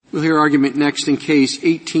We'll hear argument next in Case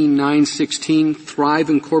 18-916, Thryv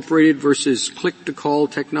Incorporated versus Click-to-Call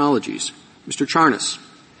Technologies. Mr. Charnas.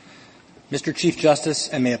 Mr. Chief Justice,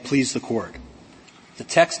 and may it please the Court. The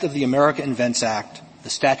text of the America Invents Act, the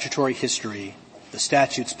statutory history, the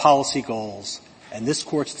statute's policy goals, and this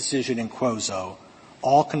Court's decision in Quozo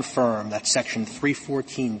all confirm that Section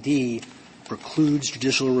 314D precludes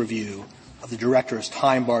judicial review of the Director's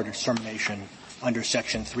time-barred determination under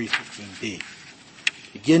Section 315B.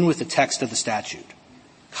 Begin with the text of the statute.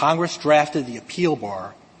 Congress drafted the appeal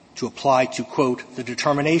bar to apply to, quote, the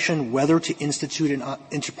determination whether to institute an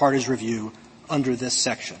inter partes review under this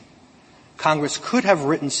section. Congress could have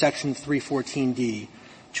written Section 314D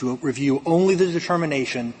to review only the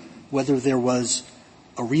determination whether there was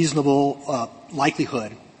a reasonable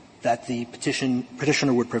likelihood that the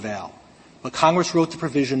petitioner would prevail. But Congress wrote the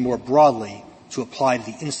provision more broadly to apply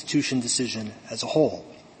to the institution decision as a whole.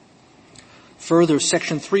 Further,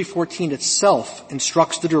 Section 314 itself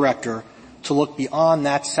instructs the Director to look beyond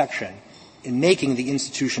that section in making the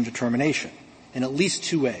institution determination in at least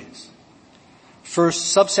two ways.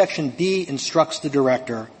 First, subsection B instructs the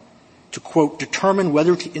Director to, quote, determine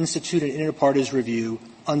whether to institute an inter partes review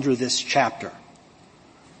under this chapter.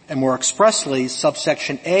 And more expressly,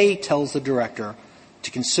 subsection A tells the Director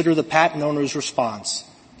to consider the patent owner's response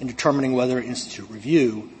in determining whether to institute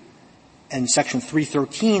review. And Section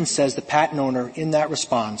 313 says the patent owner in that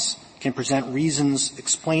response can present reasons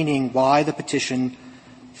explaining why the petition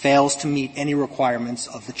fails to meet any requirements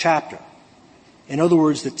of the chapter. In other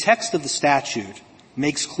words, the text of the statute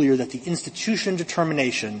makes clear that the institution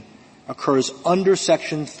determination occurs under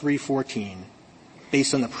Section 314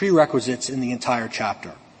 based on the prerequisites in the entire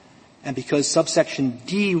chapter. And because subsection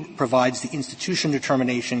D provides the institution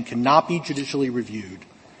determination cannot be judicially reviewed,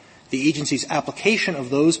 the agency's application of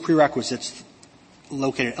those prerequisites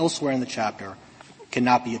located elsewhere in the chapter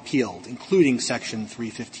cannot be appealed, including Section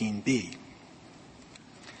 315B.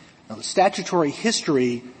 Now, the statutory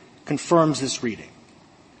history confirms this reading.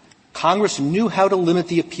 Congress knew how to limit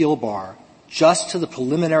the appeal bar just to the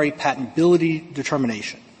preliminary patentability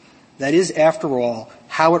determination. That is, after all,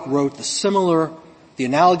 how it wrote the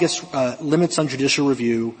analogous limits on judicial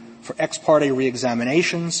review for ex parte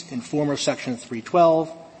reexaminations in former Section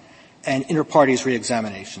 312 and inter partes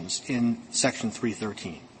reexaminations in Section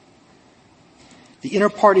 313. The inter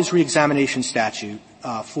partes reexamination statute,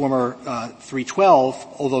 former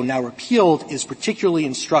 312, although now repealed, is particularly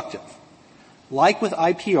instructive. Like with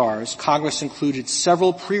IPRs, Congress included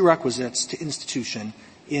several prerequisites to institution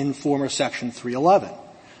in former Section 311.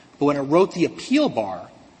 But when it wrote the appeal bar,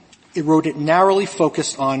 it wrote it narrowly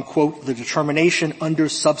focused on, quote, the determination under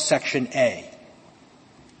subsection A.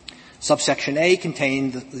 Subsection A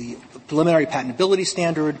contained the preliminary patentability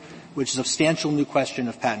standard, which is a substantial new question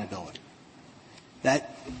of patentability.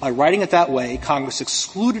 That, by writing it that way, Congress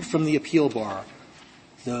excluded from the appeal bar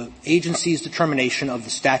the agency's determination of the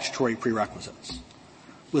statutory prerequisites.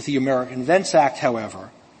 With the American Invents Act,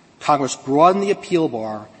 however, Congress broadened the appeal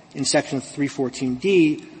bar in Section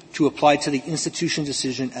 314D to apply to the institution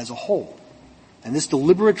decision as a whole. And this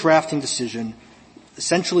deliberate drafting decision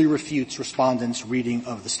essentially refutes respondents' reading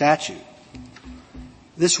of the statute.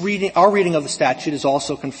 Our reading of the statute is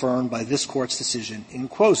also confirmed by this Court's decision in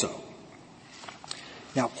Quozo.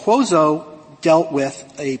 Now, Quozo dealt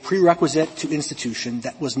with a prerequisite to institution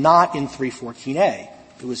that was not in 314A.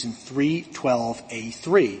 It was in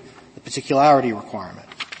 312A3, the particularity requirement.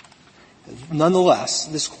 Nonetheless,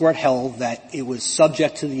 this Court held that it was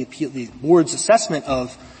subject to the Board's assessment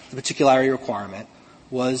of the particularity requirement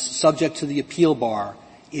was subject to the appeal bar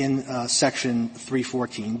in Section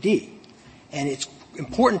 314D. And it's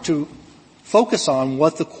important to focus on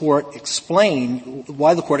what the Court explained,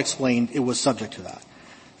 why the Court explained it was subject to that.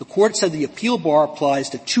 The Court said the appeal bar applies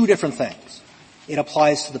to two different things. It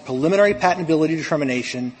applies to the preliminary patentability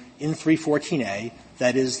determination in 314A,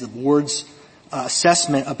 that is, the Board's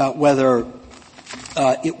assessment about whether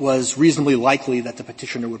it was reasonably likely that the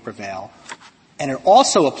petitioner would prevail. And it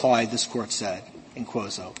also applied, this Court said, in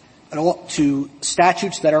Quozo, to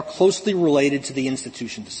statutes that are closely related to the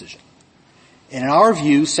institution decision. And in our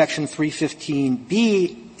view, Section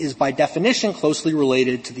 315B is by definition closely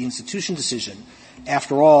related to the institution decision.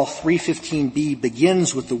 After all, 315B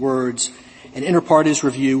begins with the words, an inter partes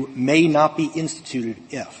review may not be instituted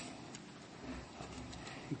if.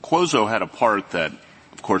 Quozo had a part that,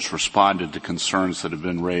 of course, responded to concerns that have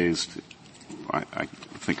been raised, I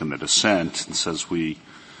think, in the dissent, and says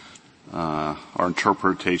our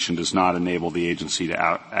interpretation does not enable the agency to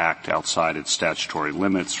act outside its statutory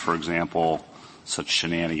limits. For example, such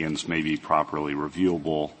shenanigans may be properly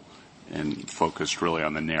reviewable and focused really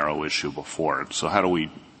on the narrow issue before it. So how do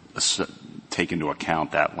we take into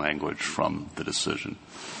account that language from the decision.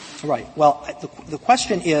 Right. Well, the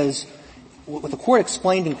question is, what the Court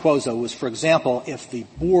explained in Quozo was, for example, if the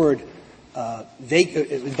Board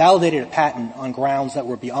validated a patent on grounds that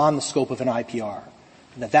were beyond the scope of an IPR,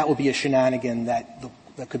 that would be a shenanigan that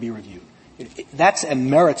could be reviewed. That's a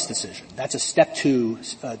merits decision. That's a step 2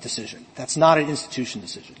 decision. That's not an institution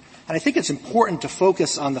decision. And I think it's important to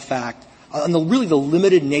focus on the fact, on the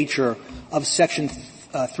limited nature of Section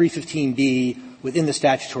 315B within the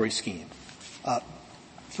statutory scheme.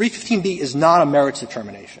 315B is not a merits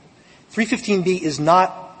determination. 315B is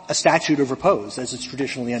not a statute of repose, as it's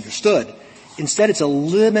traditionally understood. Instead, it's a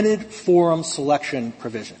limited forum selection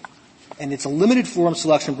provision. And it's a limited forum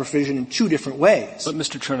selection provision in 2 different ways. But,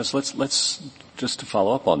 Mr. Chernis, let's just to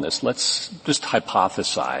follow up on this, let's just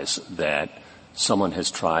hypothesize that someone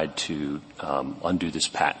has tried to undo this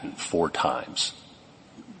patent 4 times,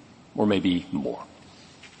 or maybe more,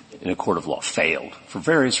 in a court of law, failed for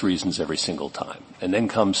various reasons every single time, and then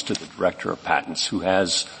comes to the director of patents who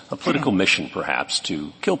has a political mission, perhaps,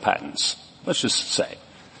 to kill patents, let's just say.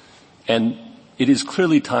 And it is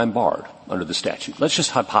clearly time barred under the statute. Let's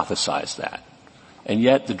just hypothesize that. And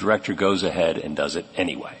yet the director goes ahead and does it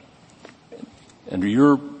anyway. Under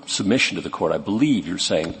your submission to the Court, I believe you're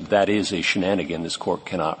saying that is a shenanigan this Court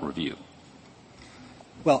cannot review.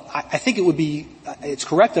 Well, I think it's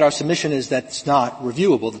correct that our submission is that it's not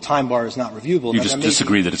reviewable. The time bar is not reviewable. You just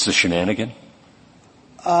disagree that it's a shenanigan?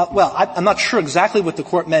 Well, I'm not sure exactly what the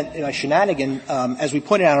Court meant by shenanigan. As we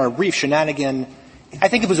pointed out in our brief, shenanigan, I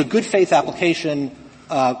think it was a good faith application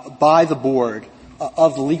by the Board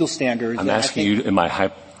of the legal standards. I'm asking you in my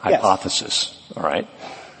hypothesis, yes. All right?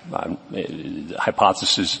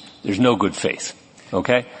 Hypothesis, there's no good faith,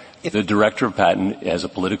 okay? The director of patent has a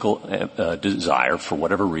political desire, for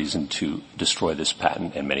whatever reason, to destroy this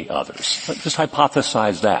patent and many others. But just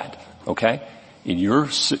hypothesize that, okay? In your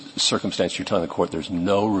circumstance, you're telling the Court there's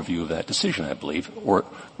no review of that decision, I believe, or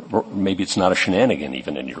maybe it's not a shenanigan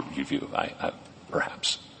even in your view,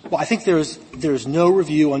 perhaps. Well, I think there's no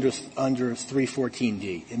review under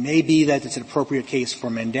 314D. It may be that it's an appropriate case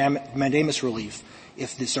for mandamus relief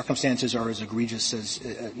if the circumstances are as egregious as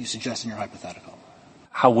you suggest in your hypothetical.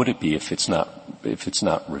 How would it be if it's not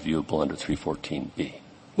reviewable under 314B?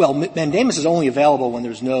 Well, mandamus is only available when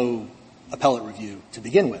there's no appellate review to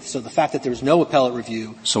begin with. So the fact that there's no appellate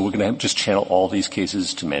review. So we're going to just channel all these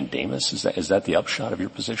cases to mandamus? Is that the upshot of your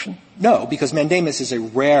position? No, because mandamus is a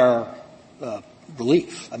rare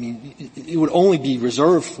relief. I mean, it would only be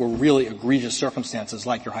reserved for really egregious circumstances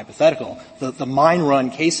like your hypothetical. The mine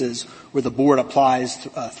run cases where the Board applies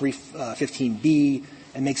 315B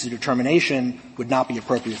and makes a determination would not be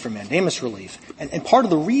appropriate for mandamus relief. And part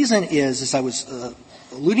of the reason is, as I was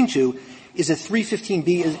alluding to, is that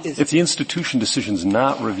 315B is. If the institution decision is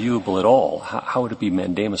not reviewable at all, how would it be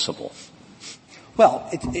mandamusable? Well,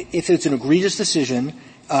 if it's an egregious decision,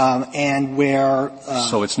 and where.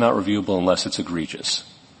 So it's not reviewable unless it's egregious.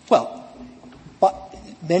 Well, but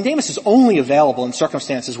mandamus is only available in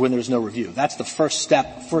circumstances when there's no review. That's the first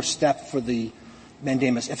step for the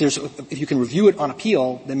mandamus. If you can review it on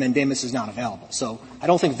appeal, then mandamus is not available. So I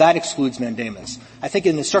don't think that excludes mandamus. I think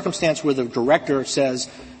in the circumstance where the director says,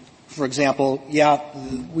 for example,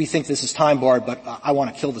 we think this is time barred, but I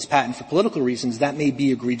want to kill this patent for political reasons, that may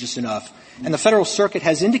be egregious enough. And the Federal Circuit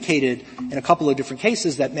has indicated in a couple of different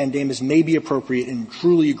cases that mandamus may be appropriate in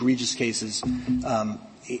truly egregious cases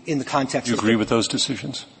in the context Do you agree with those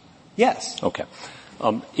decisions? Yes. Okay.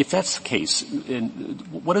 If that's the case,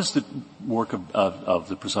 what does the work of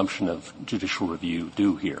the presumption of judicial review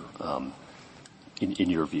do here, in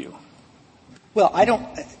your view? Well,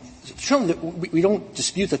 we don't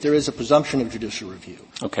dispute that there is a presumption of judicial review.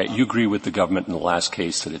 Okay. You agree with the government in the last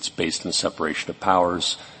case that it's based on the separation of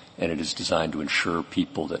powers and it is designed to ensure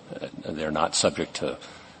people that they're not subject to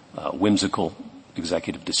whimsical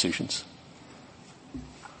executive decisions?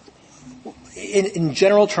 In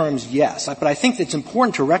general terms, yes. But I think it's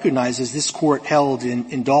important to recognize, as this Court held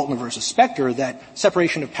in Dalton versus Specter, that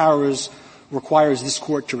separation of powers requires this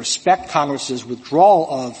Court to respect Congress's withdrawal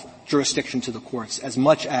of jurisdiction to the courts as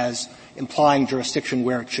much as implying jurisdiction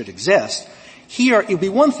where it should exist. Here, it would be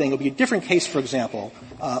one thing. It would be a different case, for example,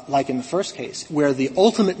 like in the first case, where the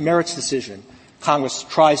ultimate merits decision Congress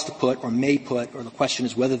tries to put or may put, or the question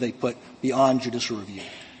is whether they put beyond judicial review.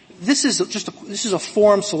 This is a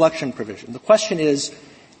forum selection provision. The question is,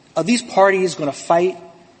 are these parties going to fight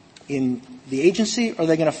in the agency or are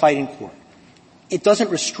they going to fight in court? It doesn't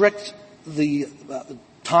restrict the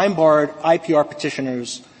time-barred IPR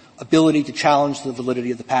petitioners' ability to challenge the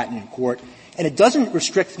validity of the patent in court, and it doesn't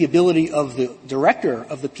restrict the ability of the director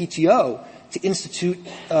of the PTO to institute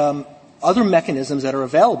other mechanisms that are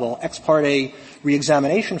available, ex parte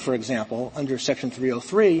reexamination, for example, under Section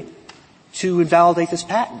 303, to invalidate this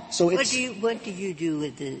patent. So it's what do you do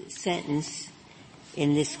with the sentence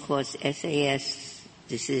in this court's SAS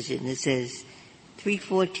decision that says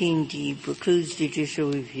 314D precludes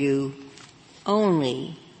judicial review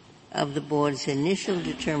only of the board's initial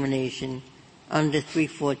determination under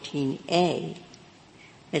 314A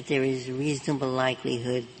that there is a reasonable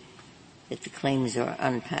likelihood that the claims are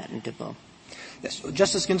unpatentable? Yes,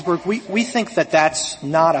 Justice Ginsburg, we think that that's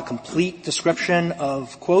not a complete description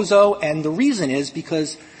of Quozo, and the reason is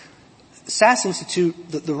because SAS Institute,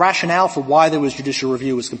 the rationale for why there was judicial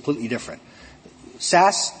review was completely different.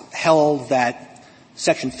 SAS held that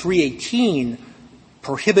Section 318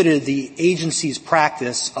 prohibited the agency's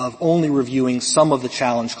practice of only reviewing some of the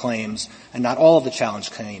challenge claims and not all of the challenge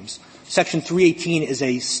claims. Section 318 is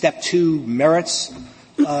a Step 2 merits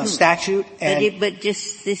statute. And but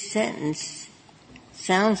just this sentence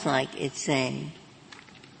sounds like it's saying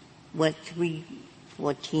what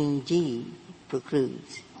 314D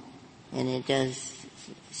precludes. And it does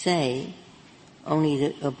say only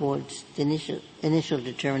the board's initial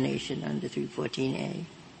determination under 314A.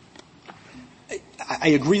 I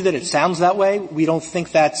agree that it sounds that way. We don't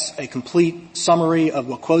think that's a complete summary of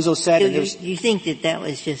what Quozo said. So you think that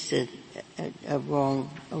was just a wrong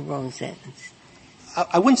sentence?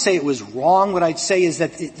 I wouldn't say it was wrong. What I'd say is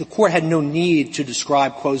that the court had no need to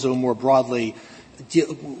describe Quozo more broadly,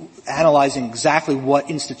 analyzing exactly what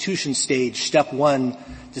institution stage Step 1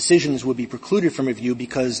 decisions would be precluded from review,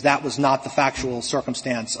 because that was not the factual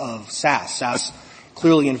circumstance of SAS. SAS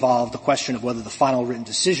clearly involved the question of whether the final written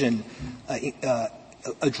decision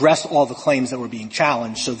addressed all the claims that were being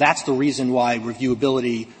challenged. So that's the reason why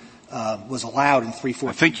reviewability was allowed in 314.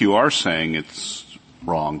 I think you are saying it's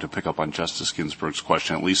wrong, to pick up on Justice Ginsburg's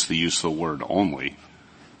question, at least the use of the word only.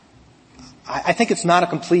 I think it's not a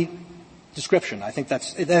complete description. I think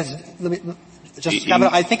Justice Kavanaugh,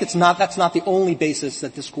 I think that's not the only basis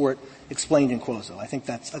that this court explained in Quozo. I think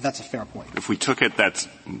that's a fair point. If we took it,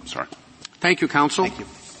 sorry. Thank you, counsel. Thank you.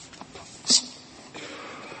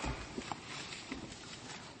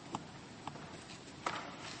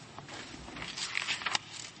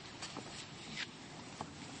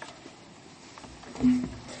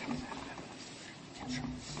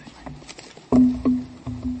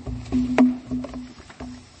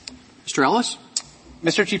 Mr. Ellis?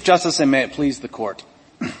 Mr. Chief Justice, and may it please the Court.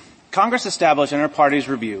 Congress established inter-parties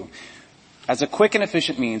review as a quick and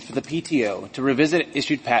efficient means for the PTO to revisit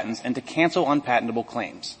issued patents and to cancel unpatentable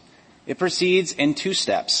claims. It proceeds in two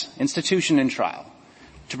steps, institution and trial.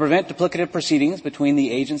 To prevent duplicative proceedings between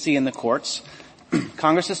the agency and the courts,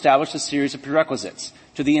 Congress established a series of prerequisites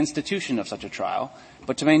to the institution of such a trial,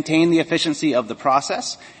 but to maintain the efficiency of the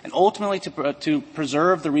process and ultimately to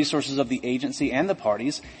preserve the resources of the agency and the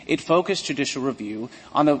parties, it focused judicial review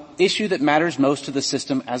on the issue that matters most to the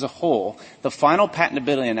system as a whole, the final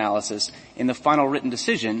patentability analysis in the final written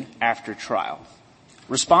decision after trial.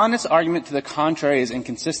 Respondents' argument to the contrary is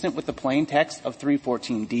inconsistent with the plain text of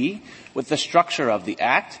 314D, with the structure of the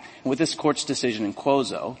Act, and with this Court's decision in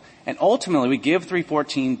Quozo. And ultimately, we give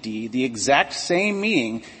 314D the exact same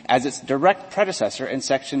meaning as its direct predecessor in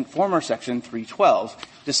former Section 312,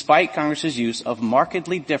 despite Congress's use of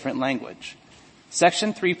markedly different language.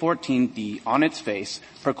 Section 314D, on its face,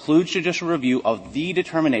 precludes judicial review of the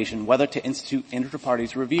determination whether to institute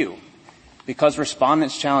inter-parties review, because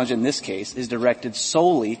respondents' challenge in this case is directed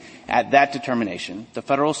solely at that determination. The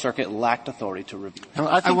Federal Circuit lacked authority to review.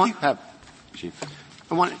 I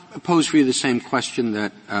want to pose for you the same question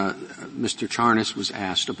that Mr. Charnas was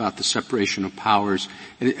asked about the separation of powers.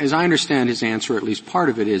 As I understand his answer, at least part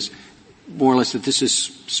of it is more or less that this is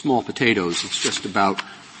small potatoes. It's just about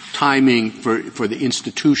timing for the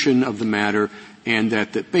institution of the matter, and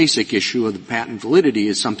that the basic issue of the patent validity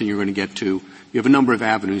is something you're going to get to. You have a number of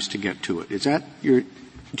avenues to get to it. Is that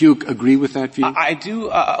do you agree with that view? I do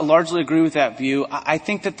largely agree with that view. I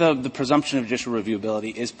think that the presumption of judicial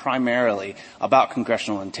reviewability is primarily about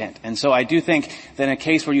congressional intent. And so I do think that in a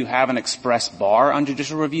case where you have an express bar on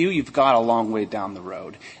judicial review, you've got a long way down the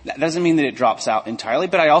road. That doesn't mean that it drops out entirely,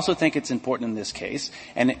 but I also think it's important in this case,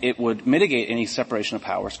 and it would mitigate any separation of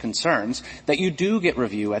powers concerns, that you do get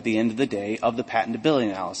review at the end of the day of the patentability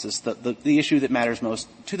analysis, the issue that matters most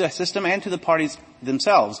to the system and to the parties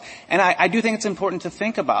themselves. And I do think it's important to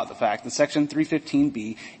think about the fact that Section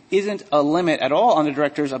 315B isn't a limit at all on the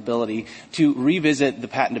director's ability to revisit the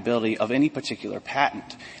patentability of any particular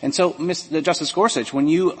patent. And so, Justice Gorsuch, when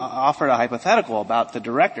you offered a hypothetical about the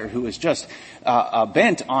director who is just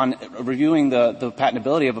bent on reviewing the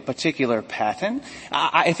patentability of a particular patent,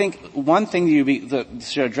 I think one thing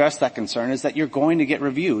should address that concern is that you're going to get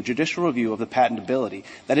judicial review of the patentability.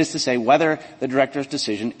 That is to say, whether the director's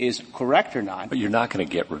decision is correct or not. But you're not going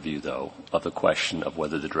to get review, though, of the question of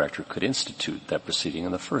whether the director could institute that proceeding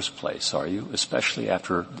in the first place, are you? Especially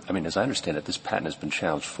after, as I understand it, this patent has been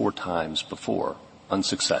challenged 4 times before,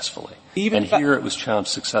 unsuccessfully. And here it was challenged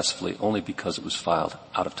successfully only because it was filed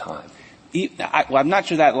out of time. I'm not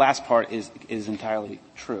sure that last part is entirely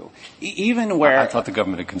true. Even where I thought the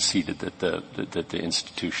government had conceded that the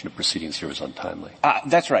institution of proceedings here was untimely.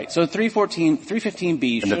 That's right. So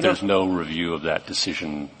 315B and that there's no review of that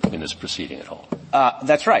decision in this proceeding at all.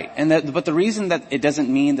 That's right. But the reason that it doesn't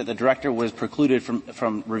mean that the director was precluded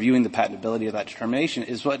from reviewing the patentability of that determination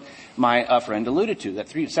is what my friend alluded to, that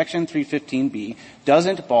Section 315B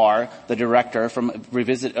doesn't bar the director from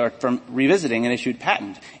revisiting an issued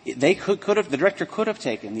patent. The director could have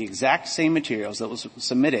taken the exact same materials that was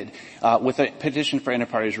submitted with a petition for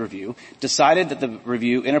inter-parties review, decided that the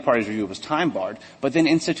inter-parties review was time-barred, but then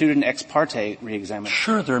instituted an ex parte reexamination.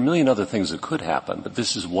 Sure, there are a million other things that could happen, but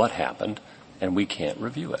this is what happened, and we can't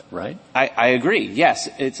review it, right? I agree, yes.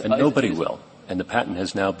 And nobody will. And the patent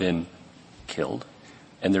has now been killed,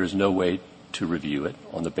 and there is no way to review it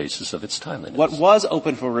on the basis of its timeliness. What was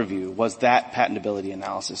open for review was that patentability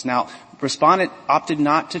analysis. Now, respondent opted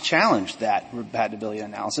not to challenge that patentability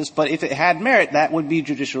analysis, but if it had merit, that would be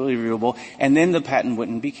judicially reviewable, and then the patent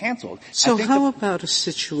wouldn't be canceled. So how about a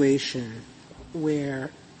situation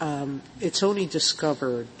where it's only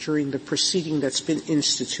discovered during the proceeding that's been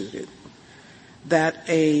instituted that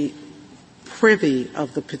a privy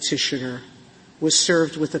of the petitioner was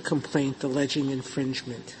served with a complaint alleging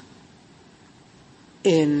infringement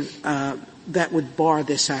that would bar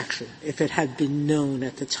this action if it had been known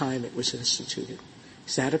at the time it was instituted?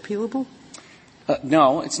 Is that appealable?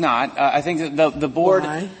 No, it's not. I think that the board.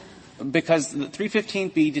 Why? Because the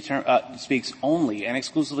 315B speaks only and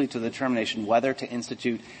exclusively to the determination whether to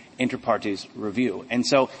institute inter partes review. And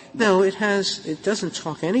so no, it doesn't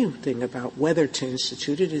talk anything about whether to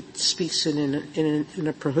institute it. It speaks in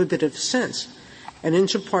a prohibitive sense. An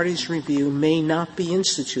inter partes review may not be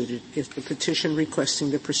instituted if the petition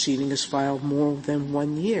requesting the proceeding is filed more than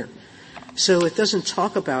 1 year. So it doesn't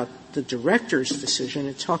talk about the director's decision.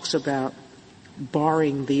 It talks about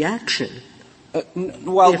barring the action.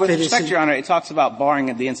 Well, with respect, Your Honor, it talks about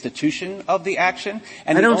barring the institution of the action.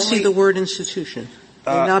 And I don't see the word institution.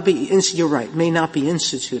 May not be. You're right. May not be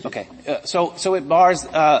instituted. Okay. So it bars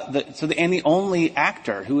and the only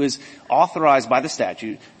actor who is authorized by the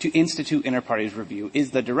statute to institute inter partes review is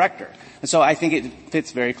the director. And so I think it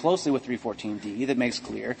fits very closely with 314D that makes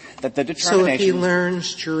clear that the determination. So if he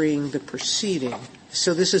learns during the proceeding,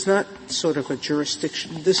 so this is not sort of a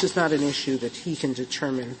jurisdiction. This is not an issue that he can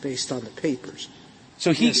determine based on the papers.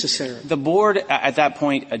 So the board at that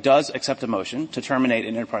point does accept a motion to terminate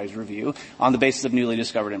an inter partes review on the basis of newly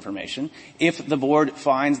discovered information. If the board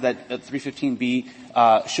finds that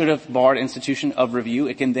 315B should have barred institution of review,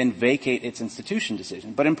 it can then vacate its institution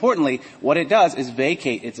decision. But importantly, what it does is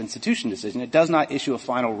vacate its institution decision. It does not issue a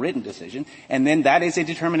final written decision, and then that is a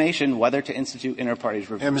determination whether to institute inter partes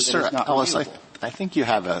review. Yeah, Mr. Ellis, I think you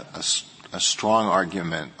have a strong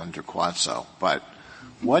argument under Quazzo, but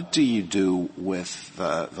what do you do with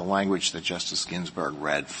the language that Justice Ginsburg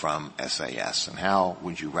read from SAS, and how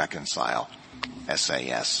would you reconcile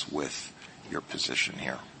SAS with your position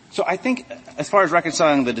here? So I think as far as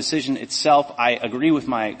reconciling the decision itself, I agree with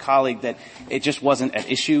my colleague that it just wasn't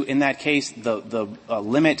at issue in that case. The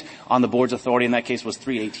limit on the board's authority in that case was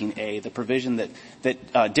 318A, the provision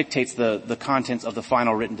that dictates the contents of the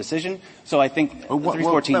final written decision. So I think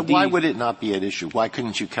 314D. But why would it not be at issue? Why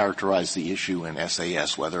couldn't you characterize the issue in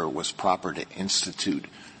SAS whether it was proper to institute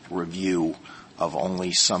review of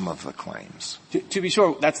only some of the claims? To be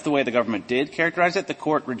sure, that's the way the government did characterize it. The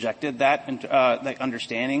court rejected that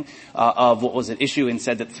understanding of what was at issue and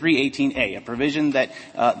said that 318A, a provision that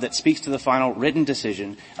speaks to the final written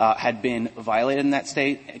decision, had been violated in that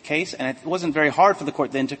case, and it wasn't very hard for the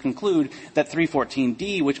court then to conclude that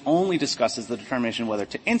 314D, which only discusses the determination whether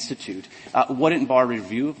to institute, wouldn't bar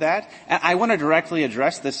review of that. And I want to directly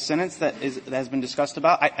address this sentence that has been discussed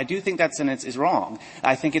about. I do think that sentence is wrong.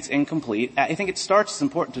 I think it's incomplete. I think it starts, it's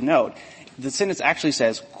important to note, the sentence actually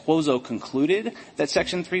says, Quozo concluded that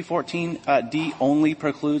Section 314D only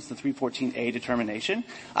precludes the 314A determination.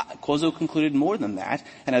 Quozo concluded more than that,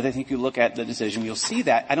 and I think you look at the decision, you'll see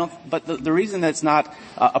that. But the reason that's not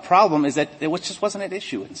a problem is that it just wasn't an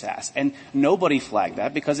issue in SAS, and nobody flagged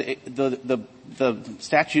that because the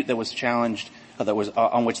statute that was challenged, that was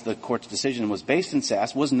on which the court's decision was based in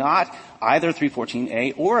SAS, was not either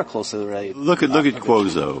 314A or a closely related. Look at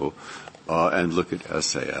Quozo. And look at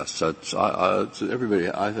SAS. Everybody,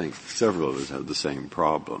 I think several of us have the same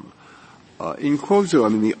problem. In Quozo, I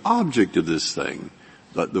mean, the object of this thing,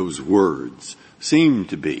 those words, seem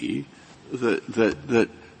to be that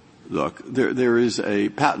look, there is a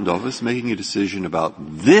patent office making a decision about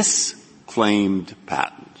this claimed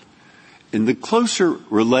patent. In the closer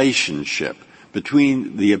relationship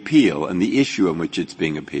between the appeal and the issue on which it's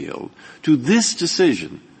being appealed to this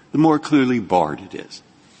decision, the more clearly barred it is.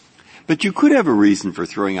 But you could have a reason for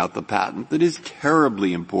throwing out the patent that is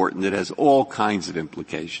terribly important, that has all kinds of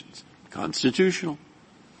implications. Constitutional,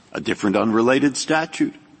 a different unrelated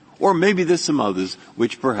statute, or maybe there's some others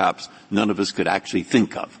which perhaps none of us could actually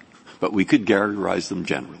think of, but we could characterize them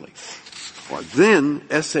generally. Or then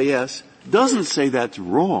SAS doesn't say that's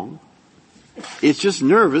wrong. It's just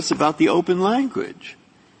nervous about the open language.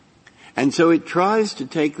 And so it tries to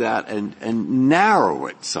take that and narrow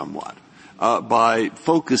it somewhat. By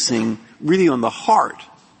focusing really on the heart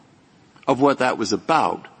of what that was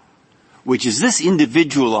about, which is this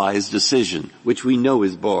individualized decision, which we know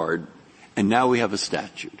is barred, and now we have a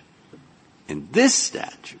statute. And this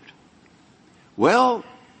statute, well,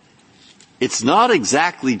 it's not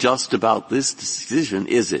exactly just about this decision,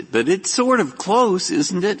 is it? But it's sort of close,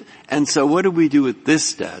 isn't it? And so what do we do with this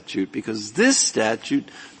statute? Because this statute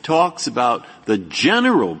talks about the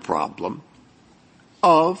general problem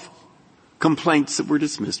of complaints that were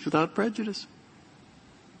dismissed without prejudice.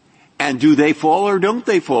 And do they fall or don't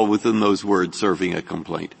they fall within those words, serving a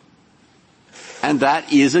complaint? And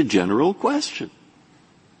that is a general question.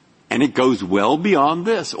 And it goes well beyond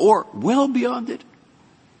this, or well beyond it.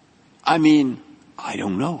 I mean, I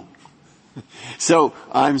don't know. So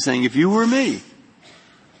I'm saying if you were me,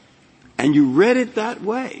 and you read it that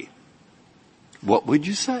way, what would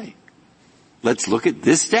you say? Let's look at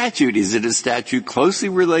this statute. Is it a statute closely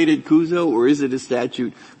related, Quozo, or is it a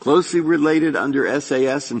statute closely related under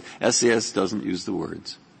SAS? And SAS doesn't use the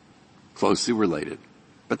words. Closely related.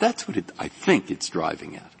 But that's what I think it's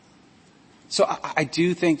driving at. So I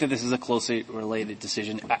do think that this is a closely related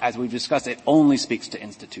decision. As we've discussed, it only speaks to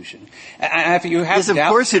institution. And if you have yes, of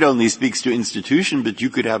course it only speaks to institution, but you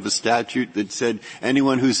could have a statute that said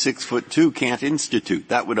anyone who's 6'2" can't institute.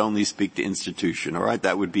 That would only speak to institution, all right?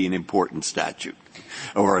 That would be an important statute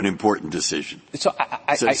or an important decision. So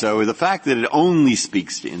the fact that it only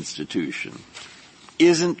speaks to institution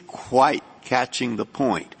isn't quite catching the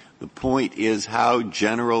point. The point is how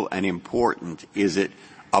general and important is it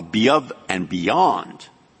above and beyond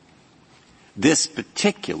this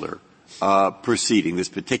particular proceeding, this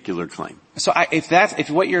particular claim. So if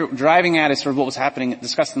what you're driving at is sort of what was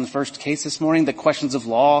discussed in the first case this morning, the questions of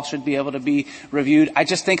law should be able to be reviewed. I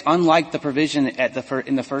just think unlike the provision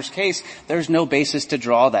in the first case, there's no basis to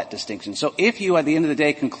draw that distinction. So if you at the end of the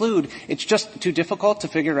day conclude it's just too difficult to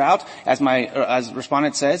figure out, as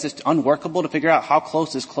respondent says, it's unworkable to figure out how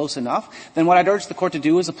close is close enough, then what I'd urge the court to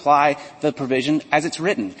do is apply the provision as it's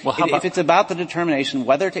written. Well, if it's about the determination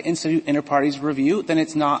whether to institute inter-parties review, then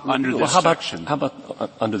it's not under this section. How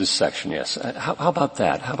about under this section? Yes. How about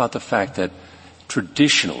that? How about the fact that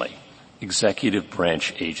traditionally executive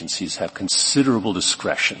branch agencies have considerable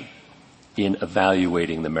discretion in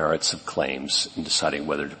evaluating the merits of claims and deciding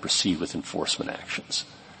whether to proceed with enforcement actions?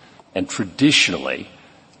 And traditionally,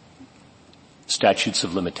 statutes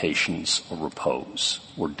of limitations or repose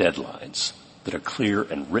or deadlines that are clear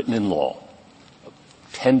and written in law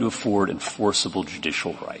tend to afford enforceable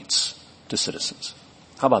judicial rights to citizens.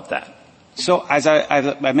 How about that? So, as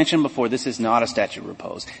I mentioned before, this is not a statute of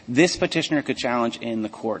repose. This petitioner could challenge in the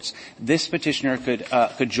courts. This petitioner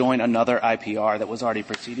could join another IPR that was already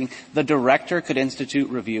proceeding. The director could institute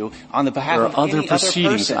review on the behalf of any other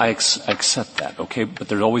proceedings. person. I accept that, okay? But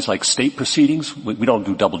there's always like state proceedings. We don't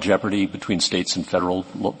do double jeopardy between states and federal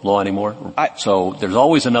law anymore. So there's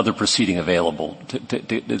always another proceeding available.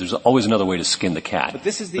 There's always another way to skin the cat. But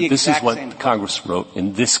this is this is what Congress wrote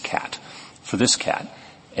in this cat, for this cat.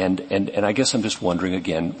 And I guess I'm just wondering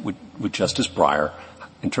again, with Justice Breyer,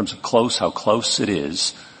 in terms of how close it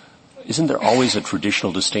is, isn't there always a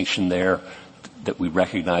traditional distinction there that we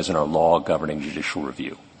recognize in our law governing judicial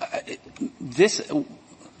review?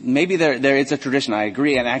 maybe there is a tradition. I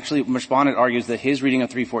agree. And actually, Respondent argues that his reading of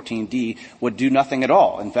 314D would do nothing at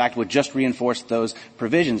all. In fact, would just reinforce those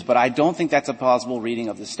provisions. But I don't think that's a plausible reading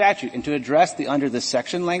of the statute. And to address the under this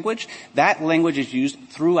section language, that language is used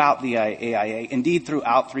throughout the AIA, indeed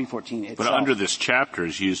throughout 314 itself. But under this chapter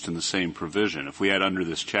is used in the same provision. If we had under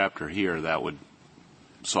this chapter here, that would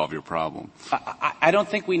solve your problem. I don't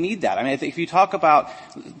think we need that. I mean, if you talk about,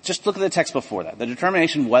 just look at the text before that, the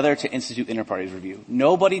determination whether to institute inter-parties review.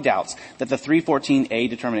 Nobody doubts that the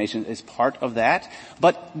 314A determination is part of that,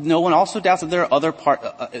 but no one also doubts that there are other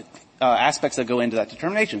aspects that go into that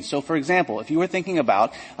determination. So, for example, if you were thinking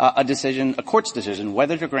about a court's decision,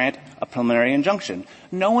 whether to grant a preliminary injunction,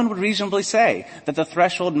 no one would reasonably say that the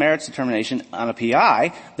threshold merits determination on a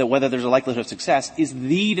PI, that whether there's a likelihood of success, is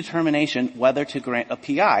the determination whether to grant a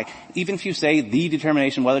PI. Even if you say the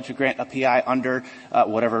determination whether to grant a PI under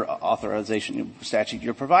whatever authorization statute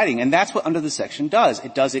you're providing. And that's what under the section does.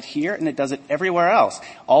 It does it here and it does it everywhere else.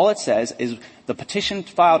 All it says is the petition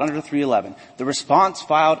filed under 311, the response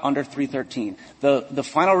filed under 313, the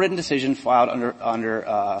final written decision filed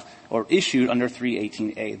under or issued under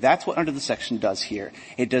 318A. That's what under the section does here.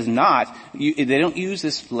 It does not, they don't use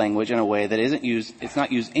this language in a way that it's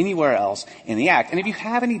not used anywhere else in the Act. And if you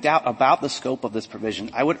have any doubt about the scope of this provision,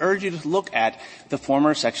 I would urge you to look at the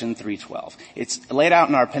former section 312. It's laid out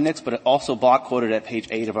in our appendix, but it also block quoted at page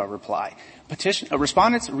 8 of our reply.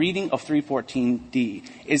 Respondent's reading of 314D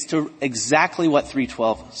is to exactly what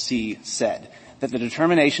 312C said, that the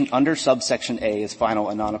determination under subsection A is final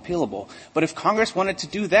and non-appealable. But if Congress wanted to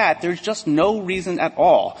do that, there's just no reason at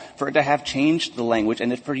all for it to have changed the language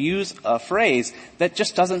and for use a phrase that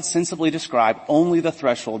just doesn't sensibly describe only the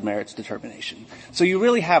threshold merits determination. So you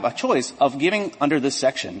really have a choice of giving under this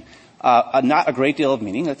section not a great deal of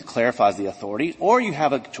meaning that clarifies the authority, or you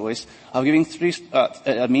have a choice of giving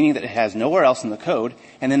a meaning that it has nowhere else in the code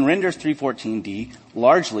and then renders 314D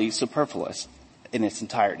largely superfluous in its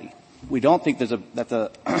entirety. We don't think that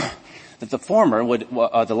the former would,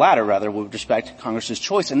 the latter rather, would respect Congress's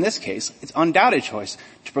choice. In this case, its undoubted choice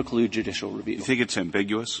to preclude judicial review. You think it's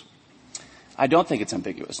ambiguous? I don't think it's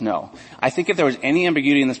ambiguous, no. I think if there was any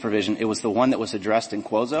ambiguity in this provision, it was the one that was addressed in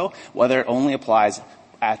Quozo, whether it only applies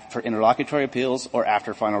for interlocutory appeals or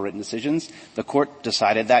after final written decisions. The Court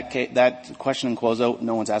decided that question in Quozo.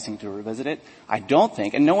 No one's asking to revisit it. I don't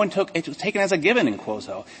think, and it was taken as a given in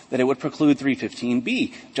Quozo, that it would preclude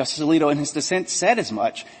 315B. Justice Alito in his dissent said as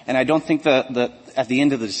much, and I don't think at the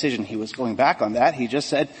end of the decision he was going back on that. He just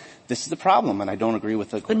said, this is the problem, and I don't agree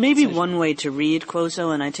with the Court's But maybe decision. One way to read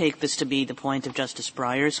Quozo, and I take this to be the point of Justice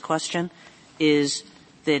Breyer's question, is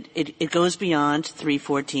that it goes beyond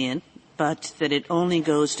 314, but that it only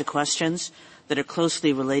goes to questions that are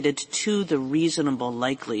closely related to the reasonable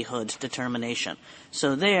likelihood determination.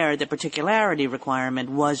 So there, the particularity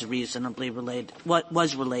requirement was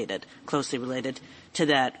closely related to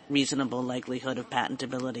that reasonable likelihood of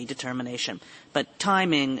patentability determination. But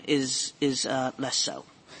timing is less so.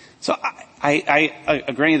 So I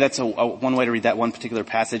agree that's one way to read that one particular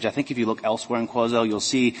passage. I think if you look elsewhere in Quozo, you'll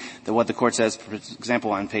see that what the Court says, for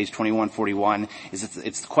example, on page 2141, is that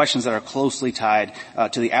it's the questions that are closely tied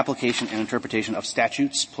to the application and interpretation of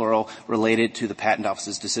statutes, plural, related to the Patent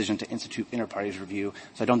Office's decision to institute inter-parties review.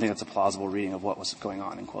 So I don't think that's a plausible reading of what was going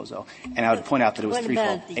on in Quozo. And I would point out that it was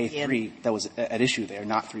 312A3 that was at issue there,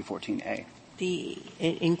 not 314A.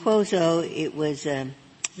 In Quozo, it was the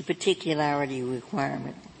particularity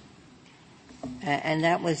requirement. And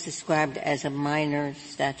that was described as a minor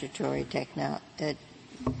statutory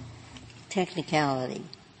technicality.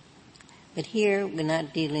 But here, we're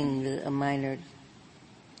not dealing with a minor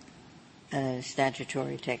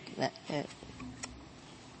statutory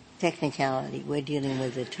technicality. We're dealing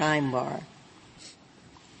with a time bar.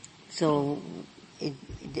 So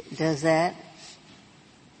does that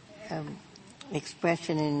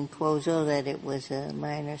expression in Quozo that it was a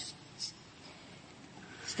minor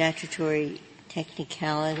statutory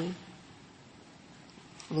technicality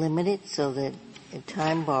limited so that a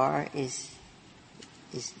time bar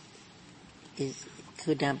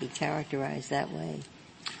could not be characterized that way?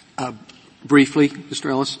 Briefly,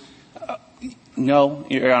 Mr. Ellis. No,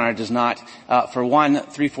 Your Honor, it does not. For one,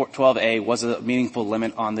 312A was a meaningful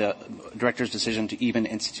limit on the Director's decision to even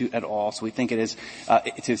institute at all. So we think it is,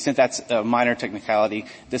 since that's a minor technicality,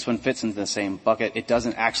 this one fits into the same bucket. It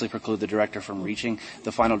doesn't actually preclude the Director from reaching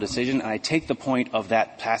the final decision. And I take the point of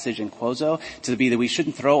that passage in Quozo to be that we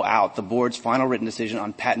shouldn't throw out the Board's final written decision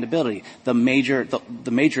on patentability, the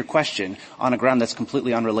major question on a ground that's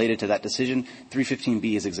completely unrelated to that decision.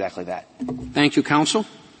 315B is exactly that. Thank you, counsel.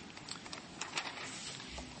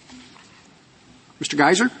 Mr.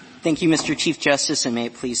 Geiser? Thank you, Mr. Chief Justice, and may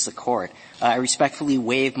it please the Court. I respectfully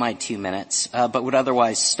waive my 2 minutes, but would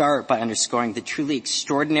otherwise start by underscoring the truly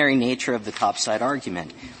extraordinary nature of the topside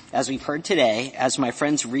argument. As we've heard today, as my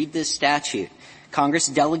friends read this statute, Congress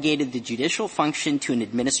delegated the judicial function to an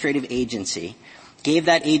administrative agency, gave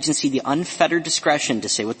that agency the unfettered discretion to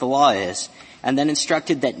say what the law is, and then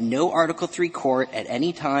instructed that no Article III court at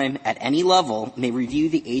any time, at any level, may review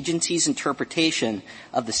the agency's interpretation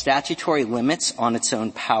of the statutory limits on its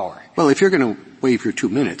own power. Well, if you're going to waive your 2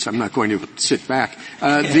 minutes, I'm not going to sit back.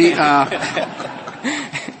 The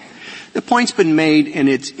point's been made, and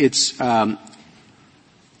it's an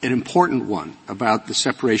important one about the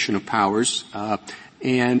separation of powers.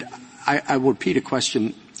 And I will repeat a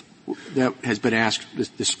question that has been asked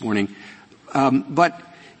this morning. But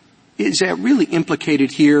is that really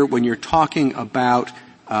implicated here when you're talking about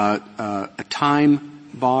a time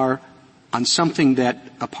bar on something that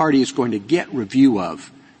a party is going to get review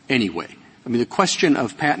of anyway? I mean, the question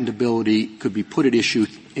of patentability could be put at issue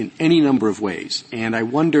in any number of ways, and I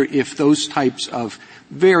wonder if those types of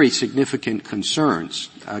very significant concerns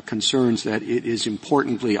that it is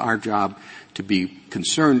importantly our job to be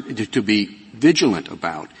concerned, to be vigilant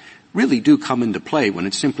about, really do come into play when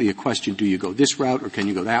it's simply a question, do you go this route or can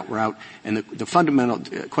you go that route? And the fundamental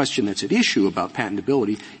question that's at issue about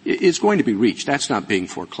patentability is going to be reached. That's not being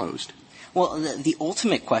foreclosed. Well, the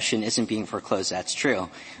ultimate question isn't being foreclosed, that's true.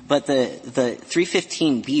 But the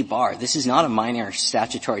 315B bar, this is not a minor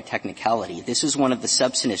statutory technicality. This is one of the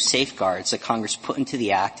substantive safeguards that Congress put into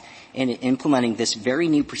the Act in implementing this very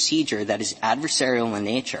new procedure that is adversarial in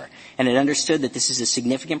nature. And it understood that this is a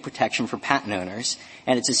significant protection for patent owners,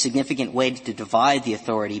 and it's a significant way to divide the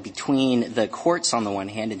authority between the courts on the one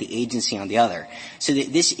hand and the agency on the other. So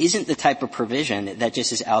this isn't the type of provision that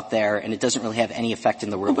just is out there and it doesn't really have any effect in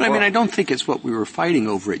the real world. But I mean, I don't think it's what we were fighting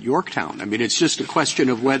over at Yorktown. I mean, it's just a question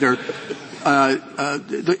of whether,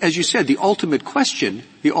 as you said, the ultimate question,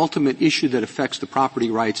 the ultimate issue that affects the property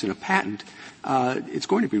rights in a patent, it's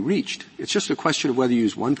going to be reached. It's just a question of whether you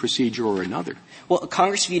use one procedure or another. Well,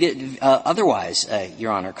 Congress viewed it otherwise,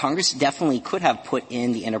 Your Honor. Congress definitely could have put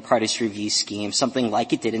in the inter-partes review scheme something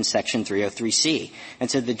like it did in Section 303C,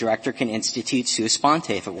 and so the director can institute sua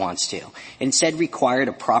sponte if it wants to. It instead required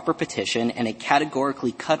a proper petition, and it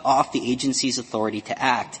categorically cut off the agency's authority to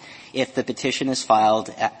act if the petition is filed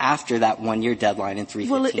after that 1-year deadline in 315B.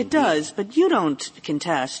 Well, it does, but you don't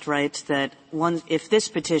contest, right, that if this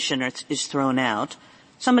petition is thrown out,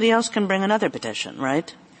 somebody else can bring another petition,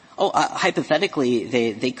 right? Oh, hypothetically,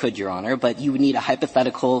 they could, Your Honor, but you would need a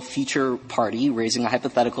hypothetical future party raising a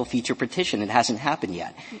hypothetical future petition. It hasn't happened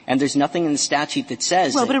yet. And there's nothing in the statute that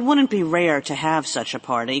says Well, but it wouldn't be rare to have such a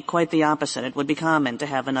party. Quite the opposite. It would be common to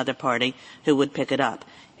have another party who would pick it up.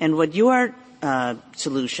 And what your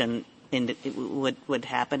solution would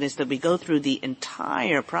happen is that we go through the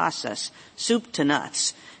entire process, soup to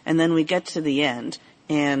nuts, and then we get to the end,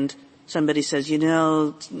 and somebody says,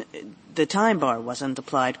 the time bar wasn't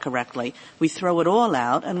applied correctly. We throw it all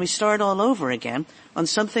out, and we start all over again on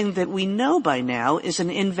something that we know by now is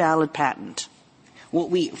an invalid patent. Well,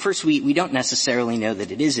 we don't necessarily know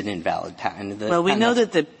that it is an invalid patent. We know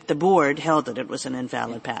that the board held that it was an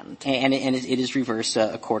invalid patent. And it is reversed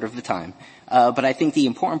a quarter of the time. But I think the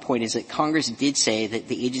important point is that Congress did say that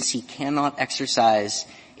the agency cannot exercise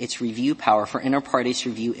its review power for inter partes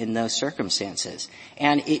review in those circumstances.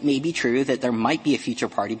 And it may be true that there might be a future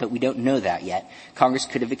party, but we don't know that yet. Congress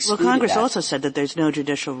could have excluded that. Well, Congress also said that there's no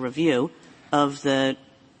judicial review of the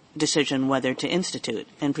decision whether to institute.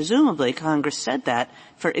 And presumably Congress said that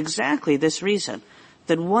for exactly this reason,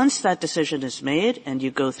 that once that decision is made and you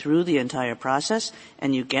go through the entire process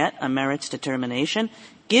and you get a merits determination,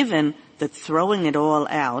 given that throwing it all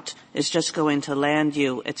out is just going to land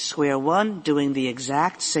you at square one doing the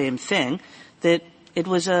exact same thing, that it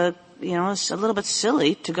was it's a little bit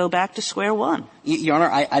silly to go back to square one. Your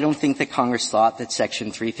Honor, I don't think that Congress thought that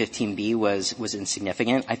Section 315B was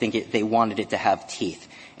insignificant. I think they wanted it to have teeth.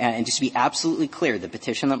 And just to be absolutely clear, the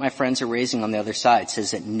petition that my friends are raising on the other side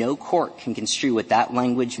says that no court can construe what that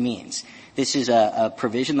language means. This is a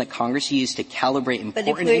provision that Congress used to calibrate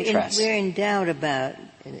important interests. But if we're in doubt about,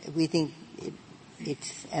 we think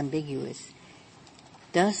it's ambiguous,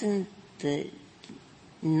 doesn't the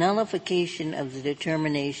nullification of the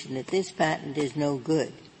determination that this patent is no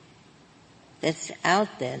good, that's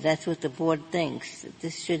out there, that's what the board thinks, that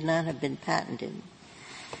this should not have been patented,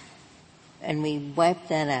 and we wipe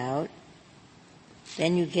that out,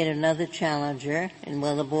 then you get another challenger, and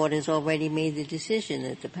the board has already made the decision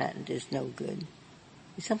that the patent is no good.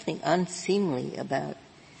 There's something unseemly about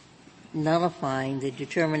nullifying the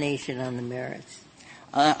determination on the merits.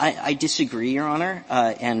 I disagree, Your Honor,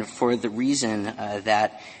 and for the reason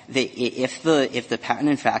that if the patent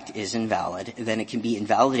in fact is invalid, then it can be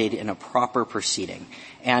invalidated in a proper proceeding.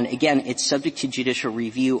 And again, it's subject to judicial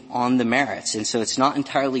review on the merits, and so it's not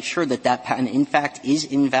entirely sure that that patent in fact is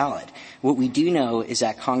invalid. What we do know is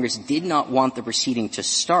that Congress did not want the proceeding to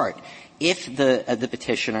start if the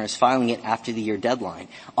petitioner is filing it after the year deadline.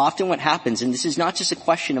 Often what happens, and this is not just a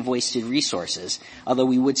question of wasted resources, although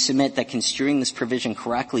we would submit that construing this provision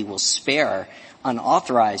correctly will spare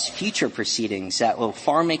unauthorized future proceedings that will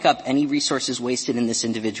far make up any resources wasted in this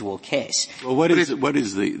individual case. Well, what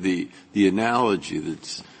is the analogy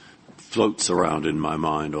that floats around in my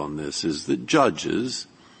mind on this is that judges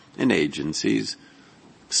and agencies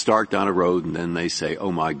start down a road and then they say,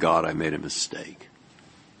 oh my God, I made a mistake.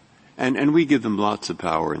 And we give them lots of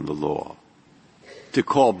power in the law to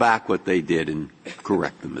call back what they did and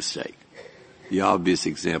correct the mistake. The obvious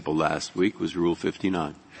example last week was Rule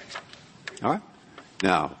 59. All right?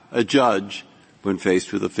 Now, a judge, when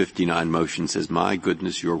faced with a 59 motion, says, my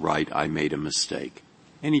goodness, you're right, I made a mistake.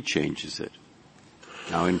 And he changes it.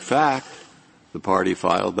 Now, in fact, the party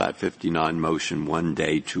filed that 59 motion one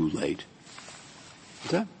day too late.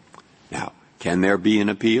 Okay? Now, can there be an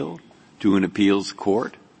appeal to an appeals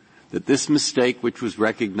court that this mistake, which was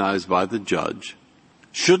recognized by the judge,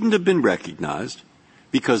 shouldn't have been recognized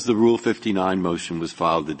because the Rule 59 motion was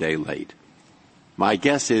filed a day late? My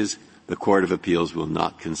guess is the Court of Appeals will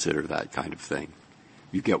not consider that kind of thing.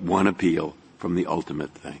 You get one appeal from the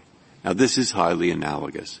ultimate thing. Now, this is highly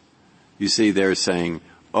analogous. You see, they're saying,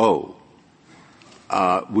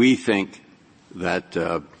 we think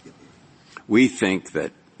that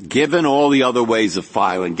given all the other ways of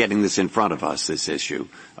filing, getting this in front of us, this issue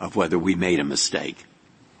of whether we made a mistake,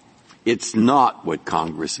 it's not what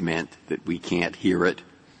Congress meant that we can't hear it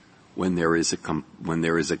when there is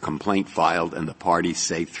a complaint filed and the parties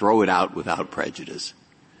say throw it out without prejudice.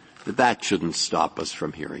 That shouldn't stop us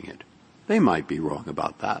from hearing it. They might be wrong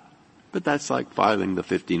about that, but that's like filing the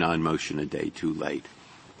 59 motion a day too late.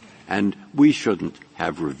 And we shouldn't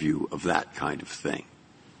have review of that kind of thing.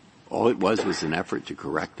 All it was an effort to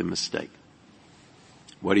correct a mistake.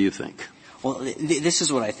 What do you think? Well, this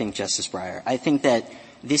is what I think, Justice Breyer. I think that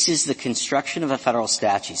this is the construction of a federal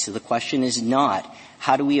statute. So the question is not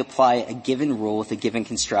how do we apply a given rule with a given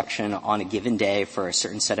construction on a given day for a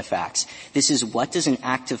certain set of facts. This is what does an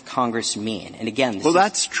act of Congress mean? And again,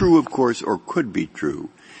 that's true, of course, or could be true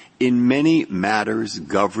in many matters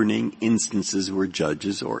governing instances where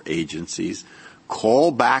judges or agencies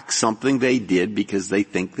call back something they did because they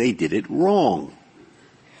think they did it wrong.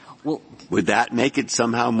 Well, would that make it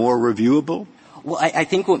somehow more reviewable? Well, I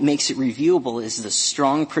think what makes it reviewable is the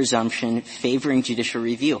strong presumption favoring judicial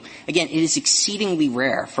review. Again, it is exceedingly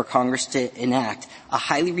rare for Congress to enact a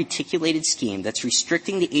highly reticulated scheme that's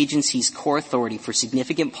restricting the agency's core authority for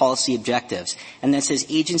significant policy objectives, and that says,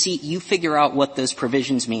 agency, you figure out what those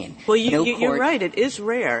provisions mean. Well, you're right. It is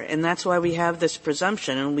rare, and that's why we have this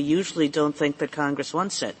presumption, and we usually don't think that Congress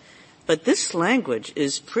wants it. But this language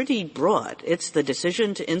is pretty broad. It's the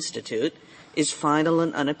decision to institute is final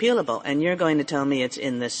and unappealable. And you're going to tell me it's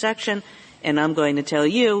in this section, and I'm going to tell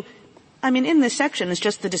you, in this section, it's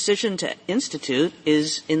just the decision to institute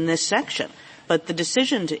is in this section. But the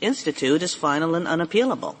decision to institute is final and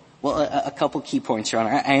unappealable. Well, a couple key points, Your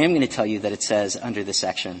Honor. I am going to tell you that it says under this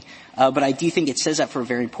section. But I do think it says that for a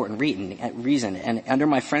very important reason. And under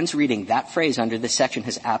my friend's reading, that phrase under this section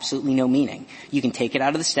has absolutely no meaning. You can take it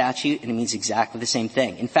out of the statute, and it means exactly the same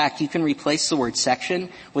thing. In fact, you can replace the word section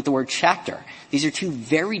with the word chapter. These are two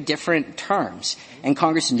very different terms. And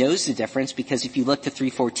Congress knows the difference because if you look to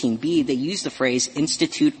 314B, they use the phrase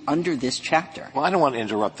institute under this chapter. Well, I don't want to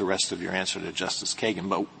interrupt the rest of your answer to Justice Kagan,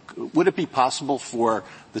 but would it be possible for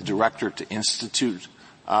the director to institute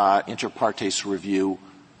inter partes review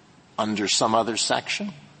under some other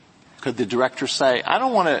section? Could the director say, I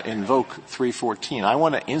don't want to invoke 314. I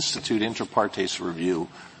want to institute inter partes review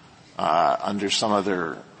under some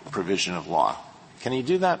other provision of law. Can he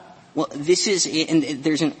do that? Well, and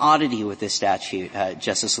there's an oddity with this statute,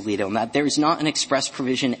 Justice Alito, in that there is not an express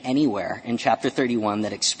provision anywhere in Chapter 31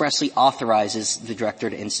 that expressly authorizes the director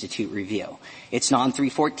to institute review. It's not in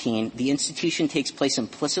 314. The institution takes place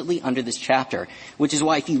implicitly under this chapter, which is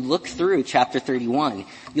why if you look through Chapter 31,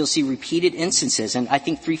 you'll see repeated instances, and I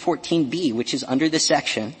think 314B, which is under this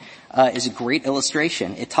section, is a great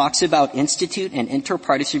illustration. It talks about institute and inter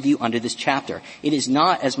partes review under this chapter. It is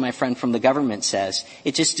not, as my friend from the government says,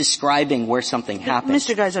 it's just describing where something happens.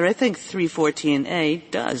 Mr. Geiser, I think 314A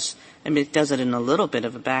does. It does it in a little bit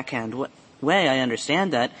of a backhand way. I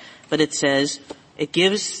understand that. But it says it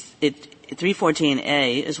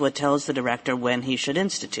 314A is what tells the director when he should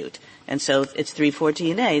institute. And so it's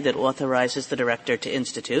 314A that authorizes the director to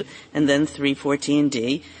institute, and then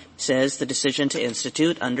 314D says the decision to